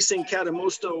canoes chasing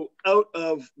Catamosto out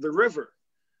of the river.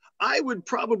 I would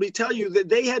probably tell you that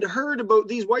they had heard about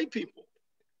these white people,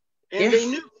 and they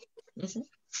knew. Mm-hmm.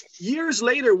 Years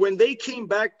later, when they came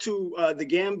back to the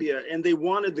Gambia and they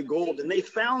wanted the gold, and they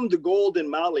found the gold in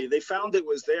Mali, they found it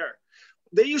was there.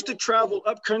 They used to travel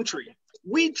up country.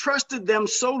 We trusted them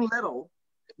so little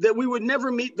that we would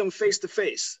never meet them face to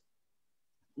face.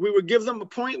 We would give them a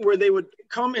point where they would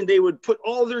come and they would put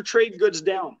all their trade goods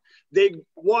down. They'd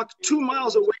walk 2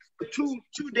 miles away,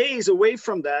 two days away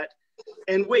from that,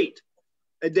 and wait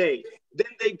a day. Then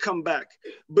they'd come back.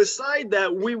 Beside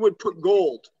that, we would put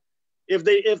gold. If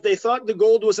they thought the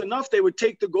gold was enough, they would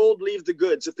take the gold, leave the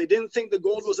goods. If they didn't think the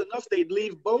gold was enough, they'd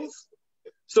leave both.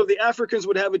 So the Africans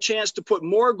would have a chance to put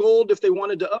more gold if they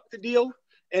wanted to up the deal.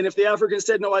 And if the Africans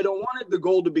said, no, I don't want it, the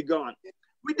gold would be gone.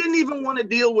 We didn't even want to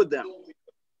deal with them.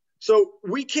 So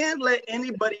we can't let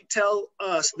anybody tell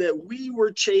us that we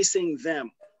were chasing them.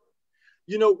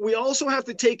 You know, we also have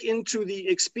to take into the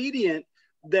expedient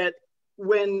that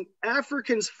when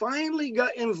Africans finally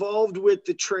got involved with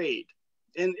the trade,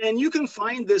 and you can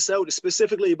find this out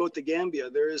specifically about the Gambia.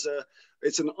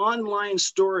 It's an online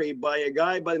story by a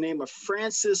guy by the name of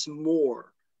Francis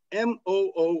Moore,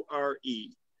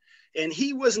 M-O-O-R-E. And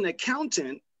he was an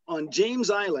accountant on James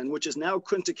Island, which is now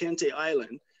Kunta Kinte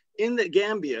Island, in the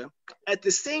Gambia, at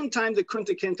the same time that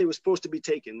Kunta Kinte was supposed to be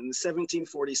taken in the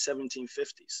 1740s,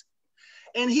 1750s.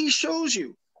 And he shows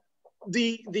you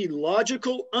the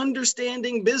logical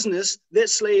understanding business that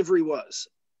slavery was.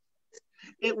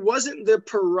 It wasn't the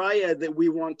pariah that we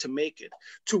want to make it.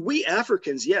 To we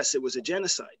Africans, yes, it was a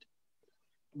genocide.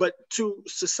 But to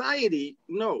society,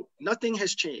 no, nothing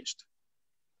has changed.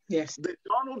 Yes. The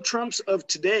Donald Trumps of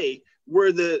today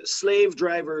were the slave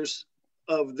drivers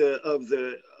of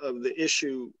the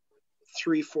issue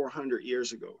 300-400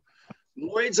 years ago.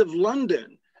 Lloyds of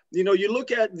London, you know, you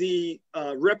look at the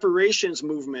reparations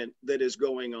movement that is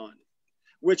going on,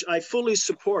 which I fully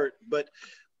support, but,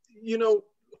 you know,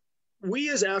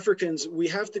 we as Africans, we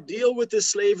have to deal with this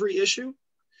slavery issue.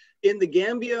 In the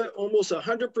Gambia, almost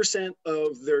 100%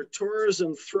 of their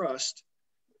tourism thrust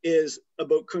is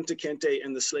about Kunta Kinte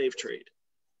and the slave trade.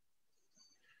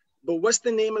 But what's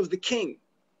the name of the king?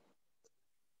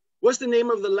 What's the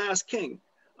name of the last king?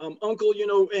 Uncle, you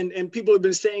know, and people have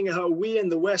been saying how we in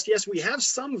the West, yes, we have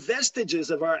some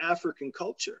vestiges of our African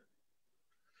culture.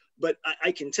 But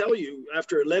I can tell you,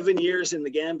 after 11 years in the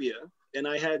Gambia, and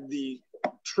I had the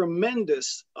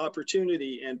tremendous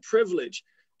opportunity and privilege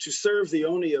to serve the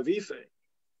Oni of Ife.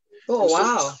 Oh, so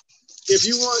wow. If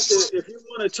you want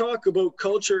to talk about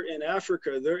culture in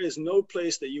Africa, there is no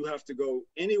place that you have to go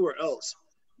anywhere else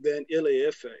than Ile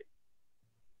Ife.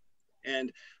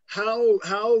 And how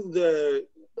the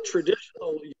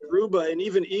traditional Yoruba and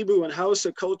even Igbo and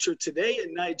Hausa culture today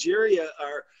in Nigeria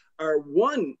are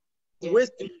one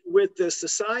with the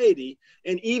society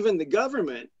and even the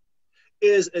government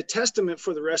is a testament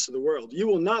for the rest of the world. You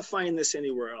will not find this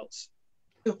anywhere else.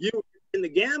 You in the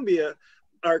Gambia,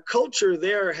 our culture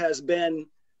there has been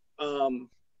a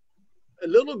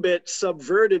little bit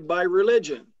subverted by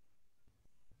religion.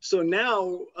 So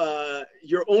now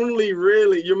you're only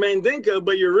really, you're Mandinka,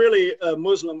 but you're really a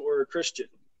Muslim or a Christian.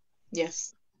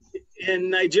 Yes. In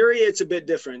Nigeria, it's a bit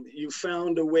different. You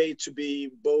found a way to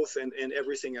be both and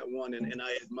everything at one, and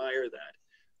I admire that.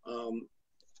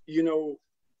 You know,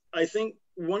 I think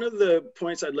one of the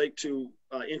points I'd like to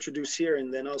introduce here,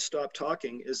 and then I'll stop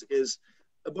talking, is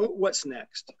about what's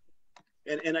next.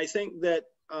 And I think that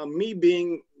me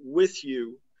being with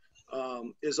you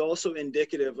is also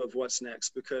indicative of what's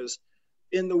next, because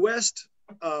in the West,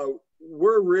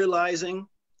 we're realizing,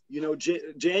 you know,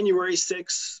 January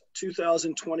 6,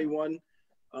 2021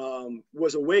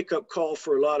 was a wake-up call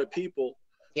for a lot of people.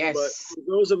 Yes. But for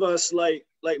those of us like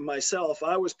myself,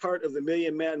 I was part of the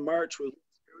Million Man March with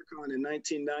in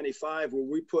 1995, where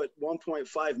we put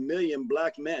 1.5 million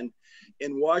Black men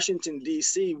in Washington,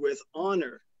 D.C. with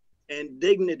honor and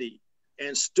dignity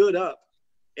and stood up,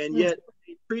 and yet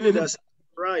they treated us as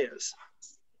pariahs.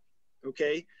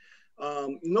 Okay?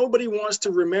 Nobody wants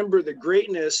to remember the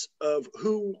greatness of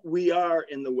who we are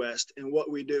in the West and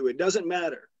what we do. It doesn't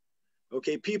matter.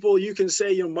 Okay, people, you can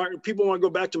say, you know, people want to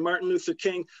go back to Martin Luther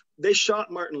King. They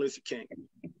shot Martin Luther King.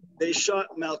 They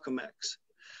shot Malcolm X.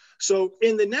 So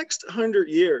in the next 100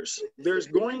 years, there's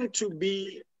going to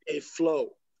be a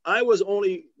flow. I was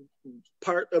only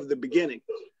part of the beginning,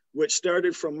 which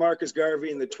started from Marcus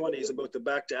Garvey in the 20s about the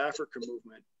Back to Africa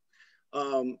movement.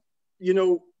 You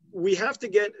know, we have to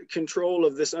get control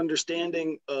of this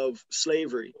understanding of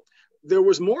slavery. There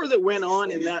was more that went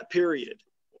on in that period.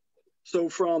 So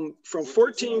from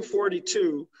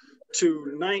 1442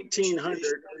 to 1900,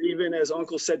 or even as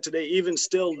Uncle said today, even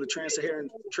still the trans-Saharan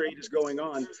trade is going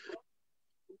on.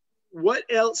 What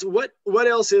else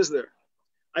is there?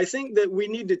 I think that we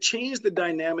need to change the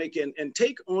dynamic and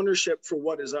take ownership for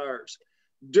what is ours.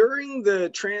 During the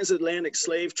transatlantic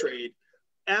slave trade,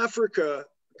 Africa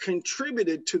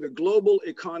contributed to the global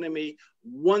economy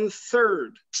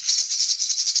 1/3.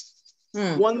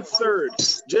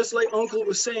 1/3, just like Uncle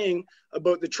was saying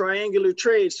about the triangular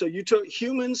trade. So you took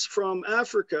humans from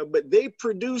Africa, but they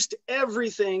produced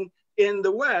everything in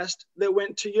the West that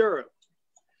went to Europe.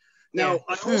 Now,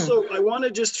 I want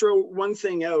to just throw one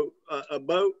thing out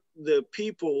about the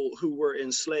people who were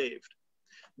enslaved,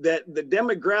 that the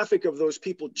demographic of those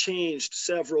people changed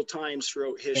several times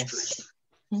throughout history.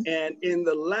 Yes. And in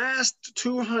the last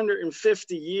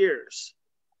 250 years,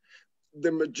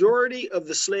 the majority of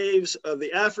the slaves of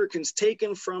the Africans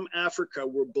taken from Africa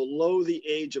were below the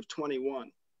age of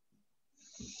 21.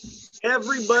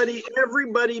 Everybody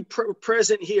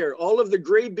present here, all of the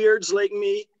gray beards like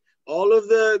me, all of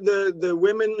the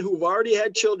women who've already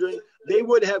had children, they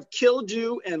would have killed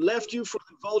you and left you for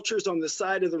the vultures on the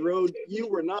side of the road. You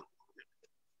were not.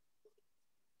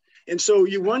 And so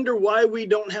you wonder why we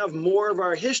don't have more of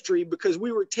our history, because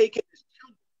we were taken as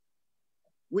children.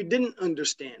 We didn't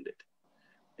understand it.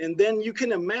 And then you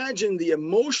can imagine the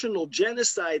emotional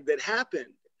genocide that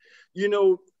happened. You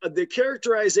know, the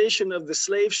characterization of the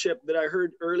slave ship that I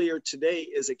heard earlier today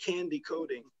is a candy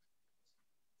coating.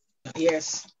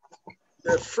 Yes.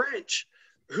 The French,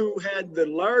 who had the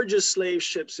largest slave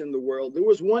ships in the world, there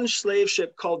was one slave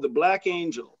ship called the Black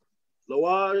Angel,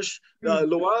 Le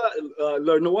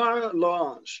Noir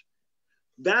L'Ange.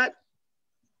 That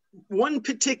one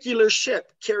particular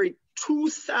ship carried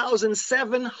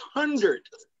 2,700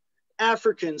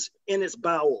 Africans in its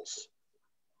bowels.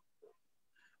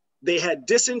 They had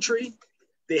dysentery,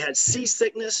 they had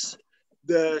seasickness,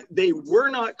 they were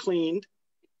not cleaned,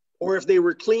 or if they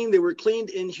were cleaned, they were cleaned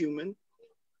inhuman.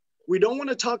 We don't want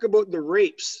to talk about the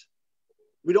rapes.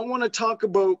 We don't want to talk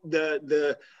about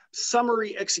the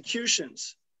summary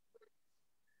executions.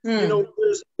 You know,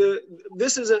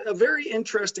 this is a very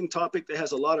interesting topic that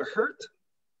has a lot of hurt,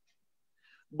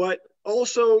 but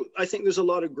also I think there's a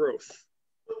lot of growth.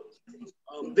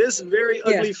 This very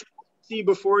ugly Majesty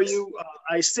before you.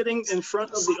 I sitting in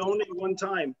front of the only one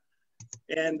time,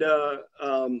 and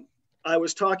I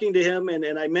was talking to him,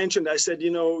 and I mentioned, I said,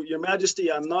 you know, Your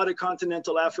Majesty, I'm not a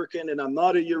continental African, and I'm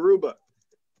not a Yoruba.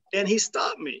 And he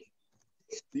stopped me.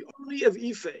 The only of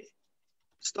Ife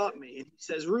stopped me, and he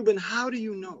says, Reuben, how do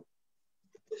you know?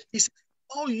 He said,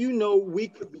 oh, you know, we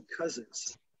could be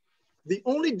cousins. The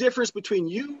only difference between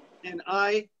you and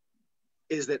I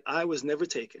is that I was never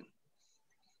taken.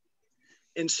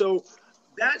 And so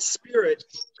that spirit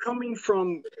coming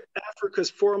from Africa's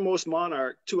foremost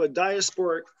monarch to a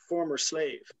diasporic former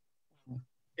slave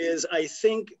is, I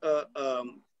think, a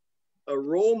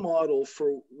role model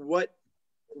for what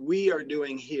we are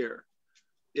doing here,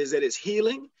 is that it's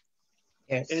healing.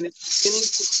 Yes. And it's beginning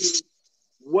to see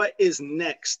what is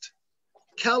next.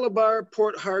 Calabar,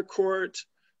 Port Harcourt,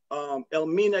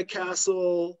 Elmina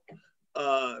Castle,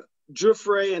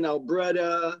 Joffre and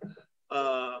Alberta,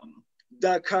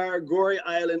 Dakar, Gorée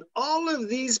Island, all of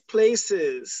these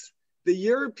places, the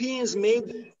Europeans made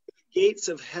the gates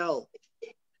of hell,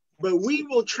 but we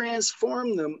will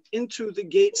transform them into the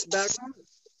gates back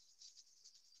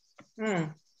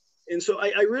home. And so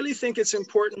I really think it's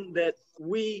important that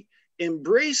we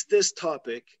embrace this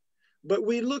topic, but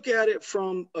we look at it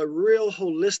from a real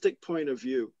holistic point of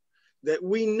view, that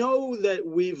we know that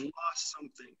we've lost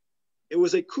something. It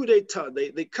was a coup d'etat.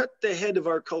 They cut the head of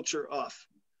our culture off.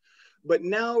 But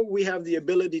now we have the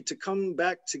ability to come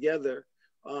back together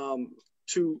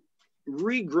to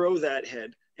regrow that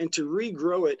head and to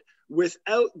regrow it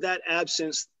without that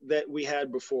absence that we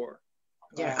had before.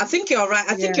 Yeah, I think you're right.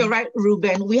 I think you're right,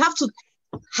 Reuben. We have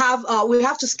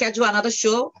to schedule another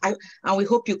show, and we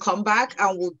hope you come back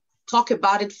and we'll talk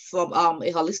about it from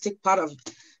a holistic part of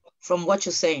from what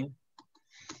you're saying.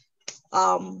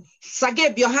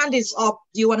 Sageb, your hand is up.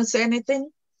 Do you want to say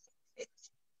anything?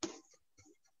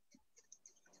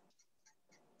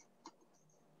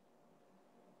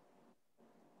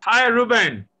 Hi,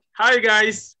 Reuben. Hi,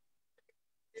 guys.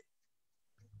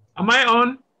 Am I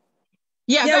on?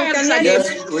 Yeah,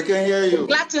 yes, we can hear you.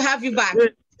 Glad to have you back.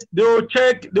 The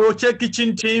Oche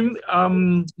kitchen team,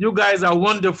 you guys are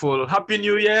wonderful. Happy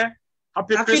New Year.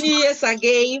 Happy Christmas. New Year,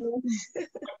 Sageb.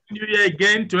 Happy New Year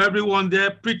again to everyone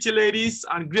there, pretty ladies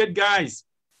and great guys.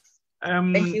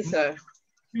 Thank you, sir.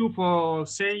 Thank you for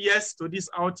saying yes to this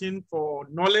outing for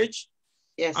knowledge.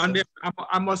 Yes. And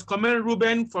I must commend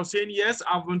Reuben for saying yes.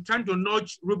 I've been trying to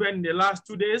nudge Reuben in the last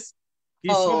 2 days.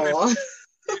 He's so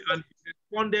and he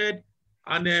responded,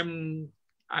 and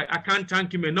I can't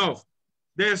thank him enough.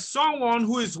 There's someone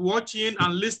who is watching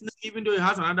and listening, even though he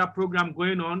has another program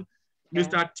going on,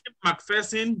 Mr. Tim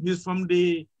McPherson. He's from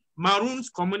the Maroons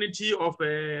community of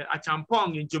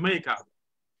Accompong in Jamaica.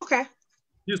 Okay.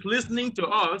 He's listening to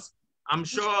us. I'm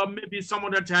sure maybe some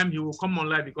other time he will come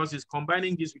online because he's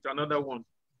combining this with another one.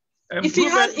 If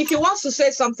he wants to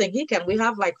say something, he can. We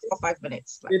have like 4 or 5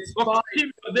 minutes. It's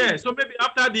there. So maybe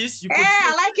after this, you can. Hey,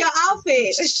 I like your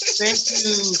outfit. Thank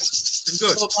you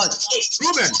Good. so much.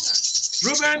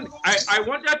 Reuben, I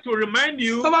wanted to remind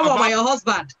you about your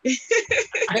husband.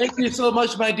 Thank you so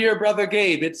much, my dear brother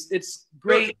Gabe. It's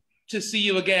great to see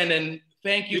you again, and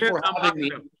thank you for having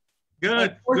me.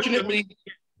 Good. Unfortunately,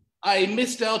 I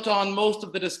missed out on most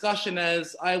of the discussion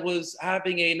as I was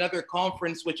having another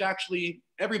conference, which actually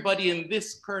everybody in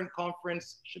this current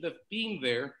conference should have been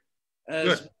there,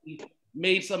 as we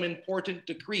made some important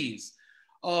decrees.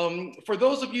 For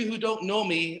those of you who don't know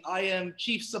me, I am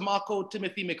Chief Samako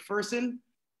Timothy McPherson.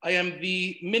 I am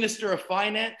the Minister of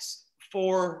Finance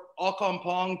for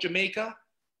Accompong, Jamaica.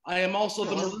 I am also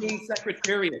the Marine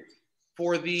Secretariat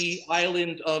for the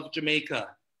island of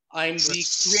Jamaica. I'm the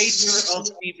creator of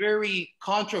the very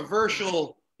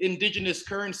controversial indigenous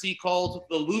currency called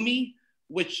the Lumi,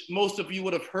 which most of you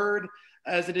would have heard,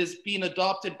 as it is being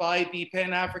adopted by the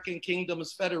Pan-African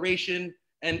Kingdoms Federation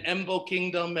and Embo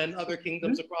Kingdom and other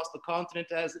kingdoms across the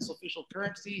continent as its official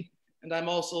currency. And I'm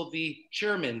also the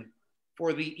chairman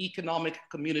for the Economic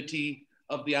Community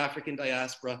of the African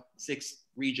Diaspora 6th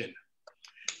region.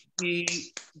 The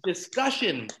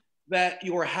discussion that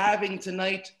you're having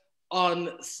tonight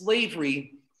on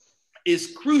slavery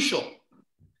is crucial.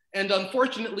 And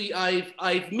unfortunately,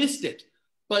 I've missed it.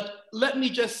 But let me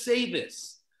just say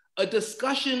this. A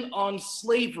discussion on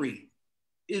slavery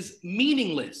is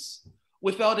meaningless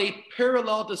without a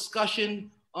parallel discussion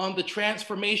on the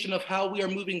transformation of how we are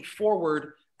moving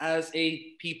forward as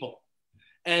a people.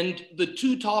 And the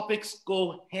two topics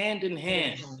go hand in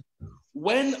hand.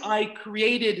 When I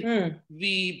created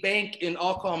the bank in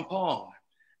Accompong,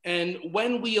 and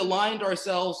when we aligned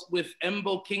ourselves with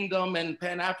Embo Kingdom and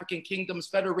Pan-African Kingdoms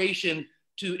Federation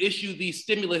to issue the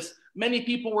stimulus, many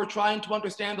people were trying to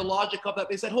understand the logic of that.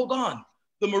 They said, hold on,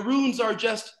 the Maroons are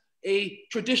just a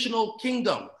traditional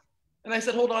kingdom. And I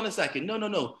said, hold on a second. No, no,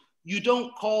 no. You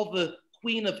don't call the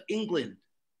Queen of England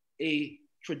a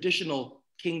traditional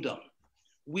kingdom.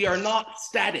 We are not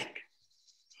static.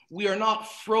 We are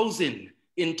not frozen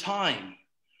in time.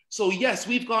 So yes,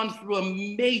 we've gone through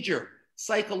a major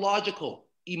psychological,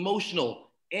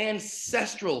 emotional,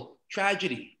 ancestral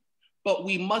tragedy, but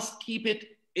we must keep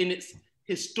it in its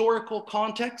historical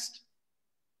context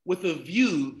with a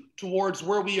view towards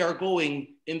where we are going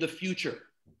in the future.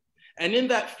 And in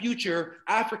that future,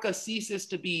 Africa ceases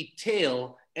to be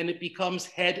tail and it becomes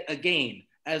head again,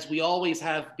 as we always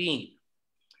have been.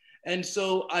 And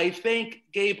so I thank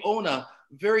Gabe Ona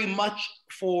very much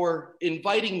for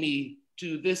inviting me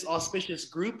to this auspicious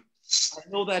group. I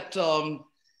know that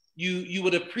you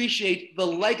would appreciate the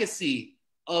legacy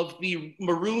of the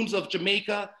Maroons of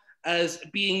Jamaica as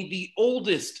being the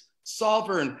oldest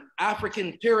sovereign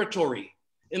African territory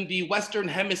in the Western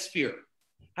Hemisphere,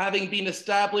 having been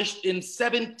established in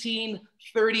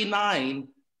 1739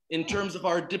 in terms of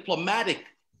our diplomatic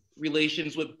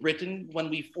relations with Britain when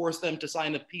we forced them to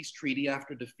sign a peace treaty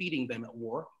after defeating them at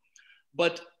war,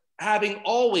 but having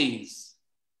always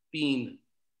been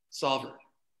sovereign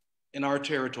in our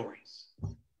territories.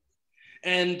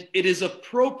 And it is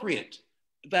appropriate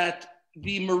that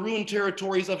the Maroon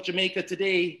territories of Jamaica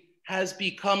today has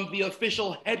become the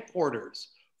official headquarters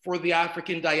for the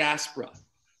African diaspora.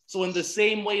 So in the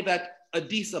same way that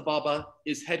Addis Ababa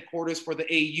is headquarters for the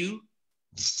AU,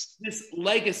 this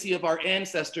legacy of our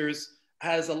ancestors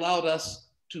has allowed us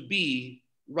to be,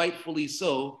 rightfully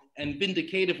so, and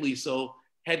vindicatively so,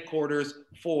 headquarters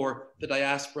for the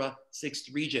Diaspora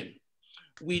 6th Region.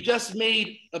 We just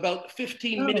made, about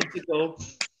 15 minutes ago,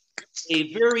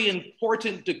 a very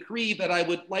important decree that I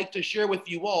would like to share with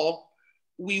you all.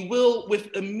 We will,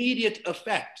 with immediate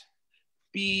effect,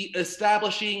 be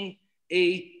establishing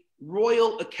a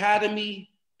Royal Academy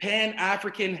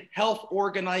Pan-African Health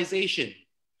Organization,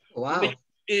 which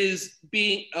is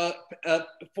being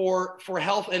for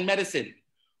health and medicine,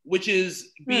 which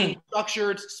is being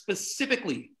structured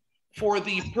specifically for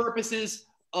the purposes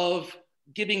of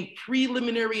giving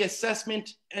preliminary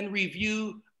assessment and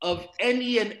review of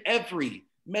any and every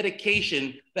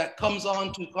medication that comes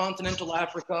on to continental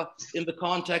Africa in the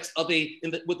context of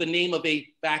with the name of a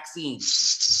vaccine.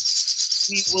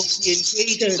 We will be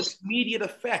engaging with immediate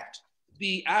effect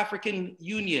the African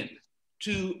Union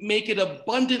to make it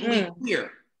abundantly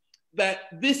clear that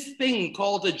this thing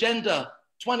called Agenda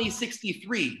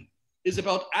 2063 is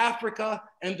about Africa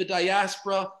and the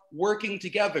diaspora working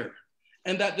together,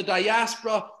 and that the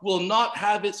diaspora will not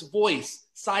have its voice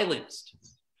silenced.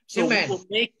 So we will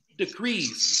make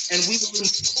decrees and we will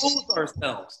impose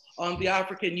ourselves on the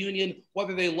African Union,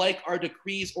 whether they like our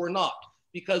decrees or not,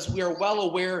 because we are well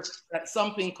aware that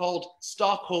something called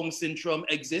Stockholm Syndrome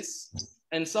exists,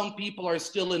 and some people are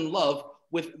still in love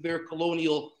with their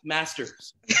colonial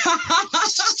masters.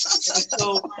 And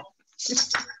so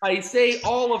I say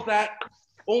all of that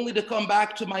only to come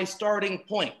back to my starting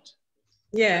point.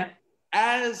 Yeah.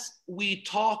 As we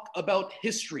talk about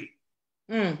history,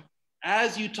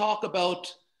 as you talk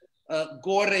about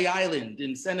Gore Island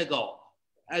in Senegal,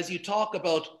 as you talk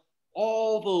about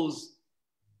all those,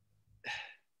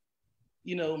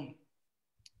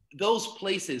 those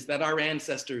places that our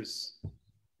ancestors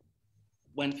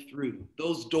went through,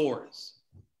 those doors,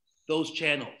 those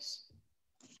channels,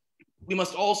 we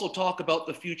must also talk about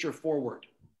the future forward.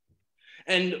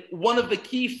 And one of the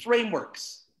key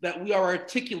frameworks that we are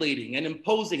articulating and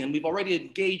imposing, and we've already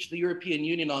engaged the European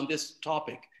Union on this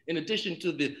topic, in addition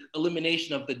to the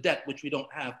elimination of the debt, which we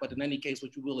don't have, but in any case,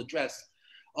 which we will address,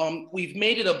 we've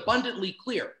made it abundantly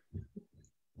clear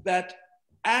that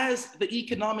as the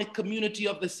economic community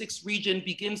of the 6th region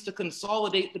begins to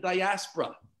consolidate the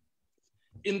diaspora,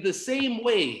 in the same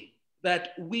way that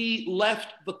we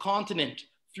left the continent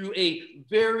through a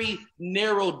very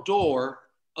narrow door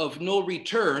of no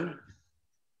return,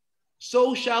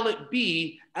 so shall it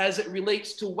be as it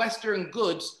relates to Western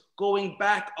goods going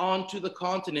back onto the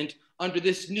continent under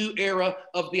this new era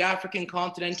of the African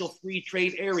Continental Free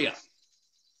Trade Area.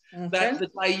 That the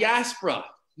diaspora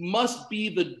must be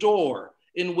the door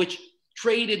in which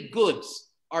traded goods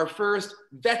are first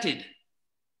vetted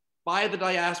by the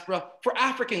diaspora for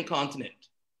African continent.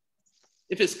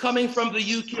 If it's coming from the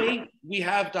UK, we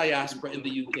have diaspora in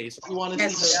the UK. So if we want to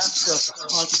see diaspora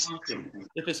contribution.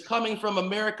 If it's coming from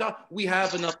America, we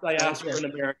have enough diaspora in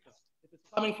America. If it's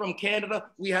coming from Canada,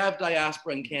 we have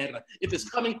diaspora in Canada. If it's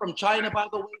coming from China, by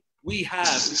the way, we have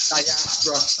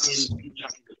diaspora in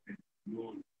China.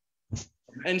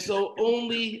 And so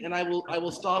only, and I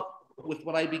will stop with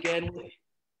what I began with,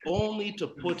 only to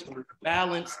put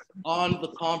balance on the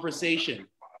conversation.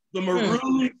 The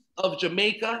Maroons of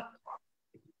Jamaica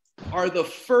are the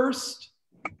first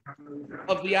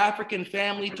of the African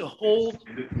family to hold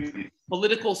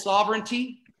political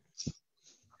sovereignty.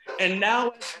 And now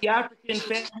as the African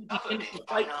family begins to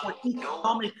fight for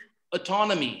economic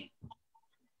autonomy,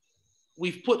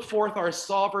 we've put forth our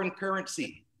sovereign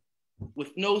currency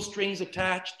with no strings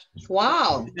attached.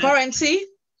 Wow, currency?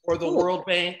 Or the World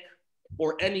Bank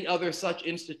or any other such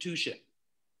institution.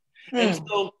 And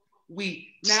so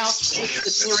we now take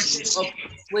the narrative of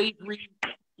slavery.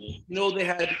 You know, they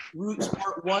had Roots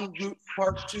Part 1, Roots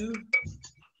Part 2.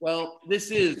 Well, this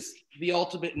is the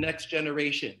ultimate next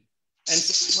generation. And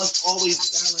so we must always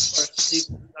balance our slave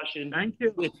discussion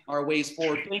with our ways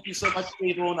forward. Thank you so much,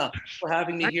 Rona, for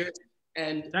having me here.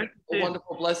 And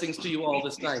wonderful blessings to you all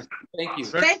this night. Thank you.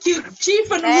 Thank you, Chief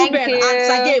and Reuben and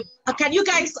Sergey. Can you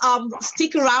guys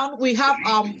stick around? We have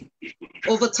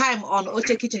overtime on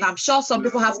Oche Kitchen. I'm sure some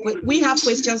people have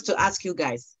questions to ask you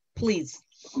guys. Please.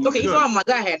 Okay, Ifeoma,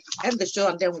 go ahead. End the show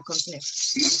and then we'll continue.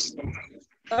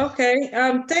 Okay.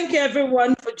 Thank you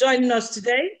everyone for joining us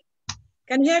today.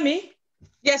 Can you hear me?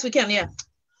 Yes, we can, yeah.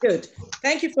 Good.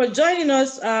 Thank you for joining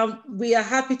us. We are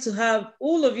happy to have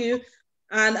all of you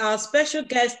and our special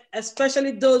guests,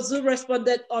 especially those who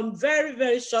responded on very,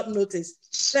 very short notice.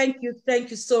 Thank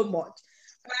you so much.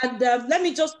 And let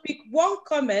me just pick one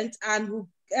comment and we'll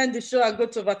end the show and go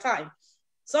to overtime.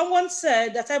 Someone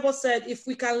said, that Taibo said, if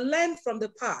we can learn from the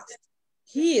past,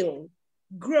 heal,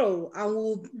 grow,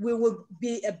 and we will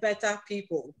be a better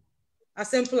people. As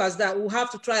simple as that. We'll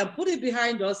have to try and put it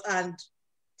behind us and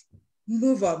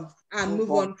move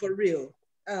on for real.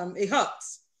 It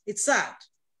hurts. It's sad.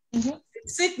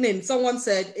 It's sickening. Someone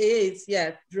said it is,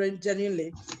 yeah,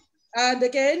 genuinely. And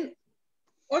again,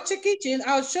 Oche Kitchen,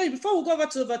 I'll show you, before we go over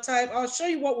to overtime, I'll show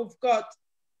you what we've got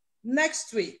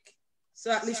next week. So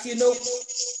at least you know.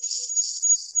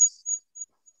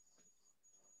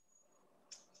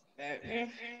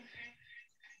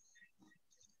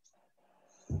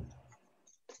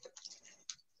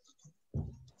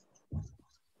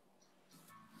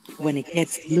 When it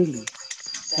gets lonely,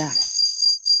 dark,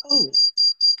 cold,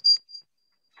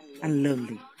 and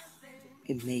lonely,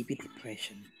 it may be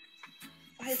depression.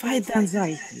 Fight the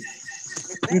anxiety.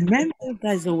 Remember,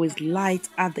 there's always light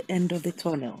at the end of the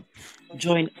tunnel.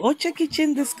 Join Oche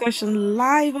Kitchen discussion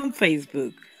live on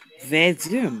Facebook via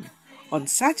Zoom on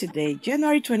Saturday,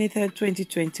 January 23rd,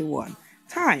 2021.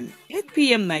 Time, 8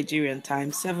 p.m. Nigerian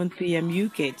time, 7 p.m.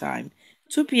 UK time,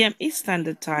 2 p.m. East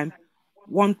Standard Time,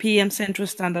 1 p.m. Central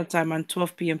Standard Time, and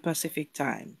 12 p.m. Pacific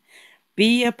Time.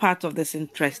 Be a part of this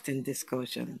interesting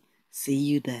discussion. See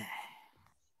you there.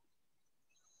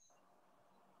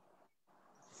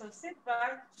 So sit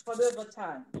back for the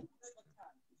overtime.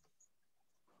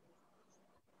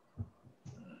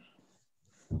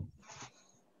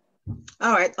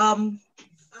 All right.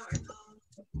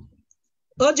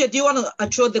 Oje, do you want to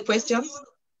throw the question?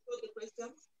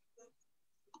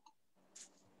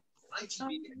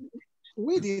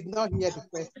 We did not hear the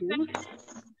question.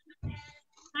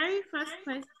 Very first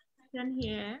question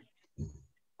here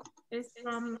is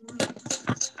from,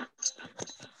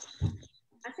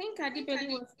 I think Adibeli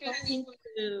was talking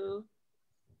to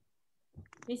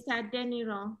Mr.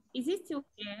 Adeniran. Is he still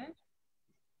here?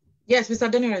 Yes, Mr.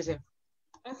 Adeniran is here.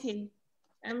 Okay.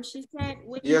 She said,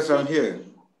 yes, I'm here.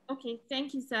 Okay,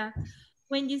 thank you, sir.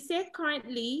 When you say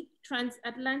currently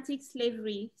transatlantic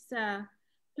slavery, sir,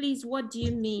 please, what do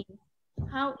you mean?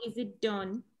 How is it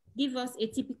done? Give us a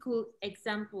typical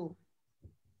example.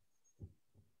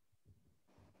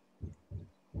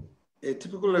 A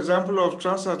typical example of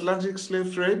transatlantic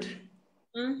slave trade?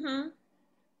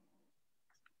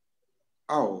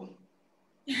 Oh,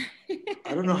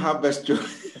 I don't know how best to.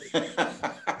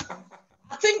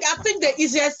 I think the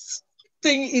easiest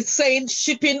thing is saying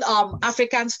shipping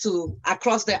Africans to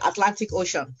across the Atlantic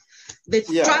Ocean. The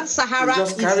Trans-Sahara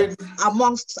is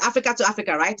amongst Africa to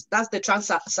Africa, right? That's the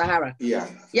Trans-Sahara. Yeah.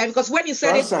 Yeah, because when you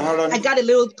said it, I got a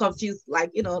little confused.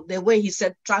 Like, you know, the way he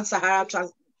said Trans-Sahara,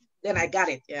 then I got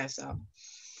it. Yeah, so.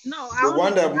 No, the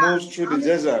one that moves through the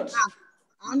desert.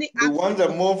 The ones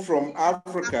that move from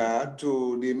Africa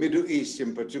to the Middle East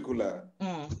in particular,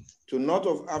 to north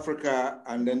of Africa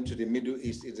and then to the Middle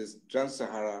East, it is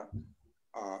Trans-Sahara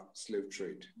slave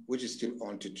trade, which is still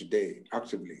on to today,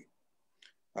 actively.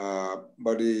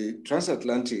 But the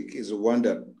transatlantic is the one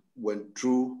that went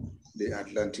through the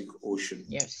Atlantic Ocean.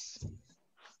 Yes.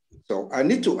 So I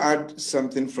need to add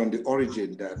something from the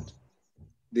origin, that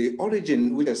the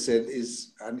origin, which I said,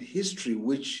 is an history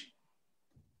which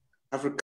Africa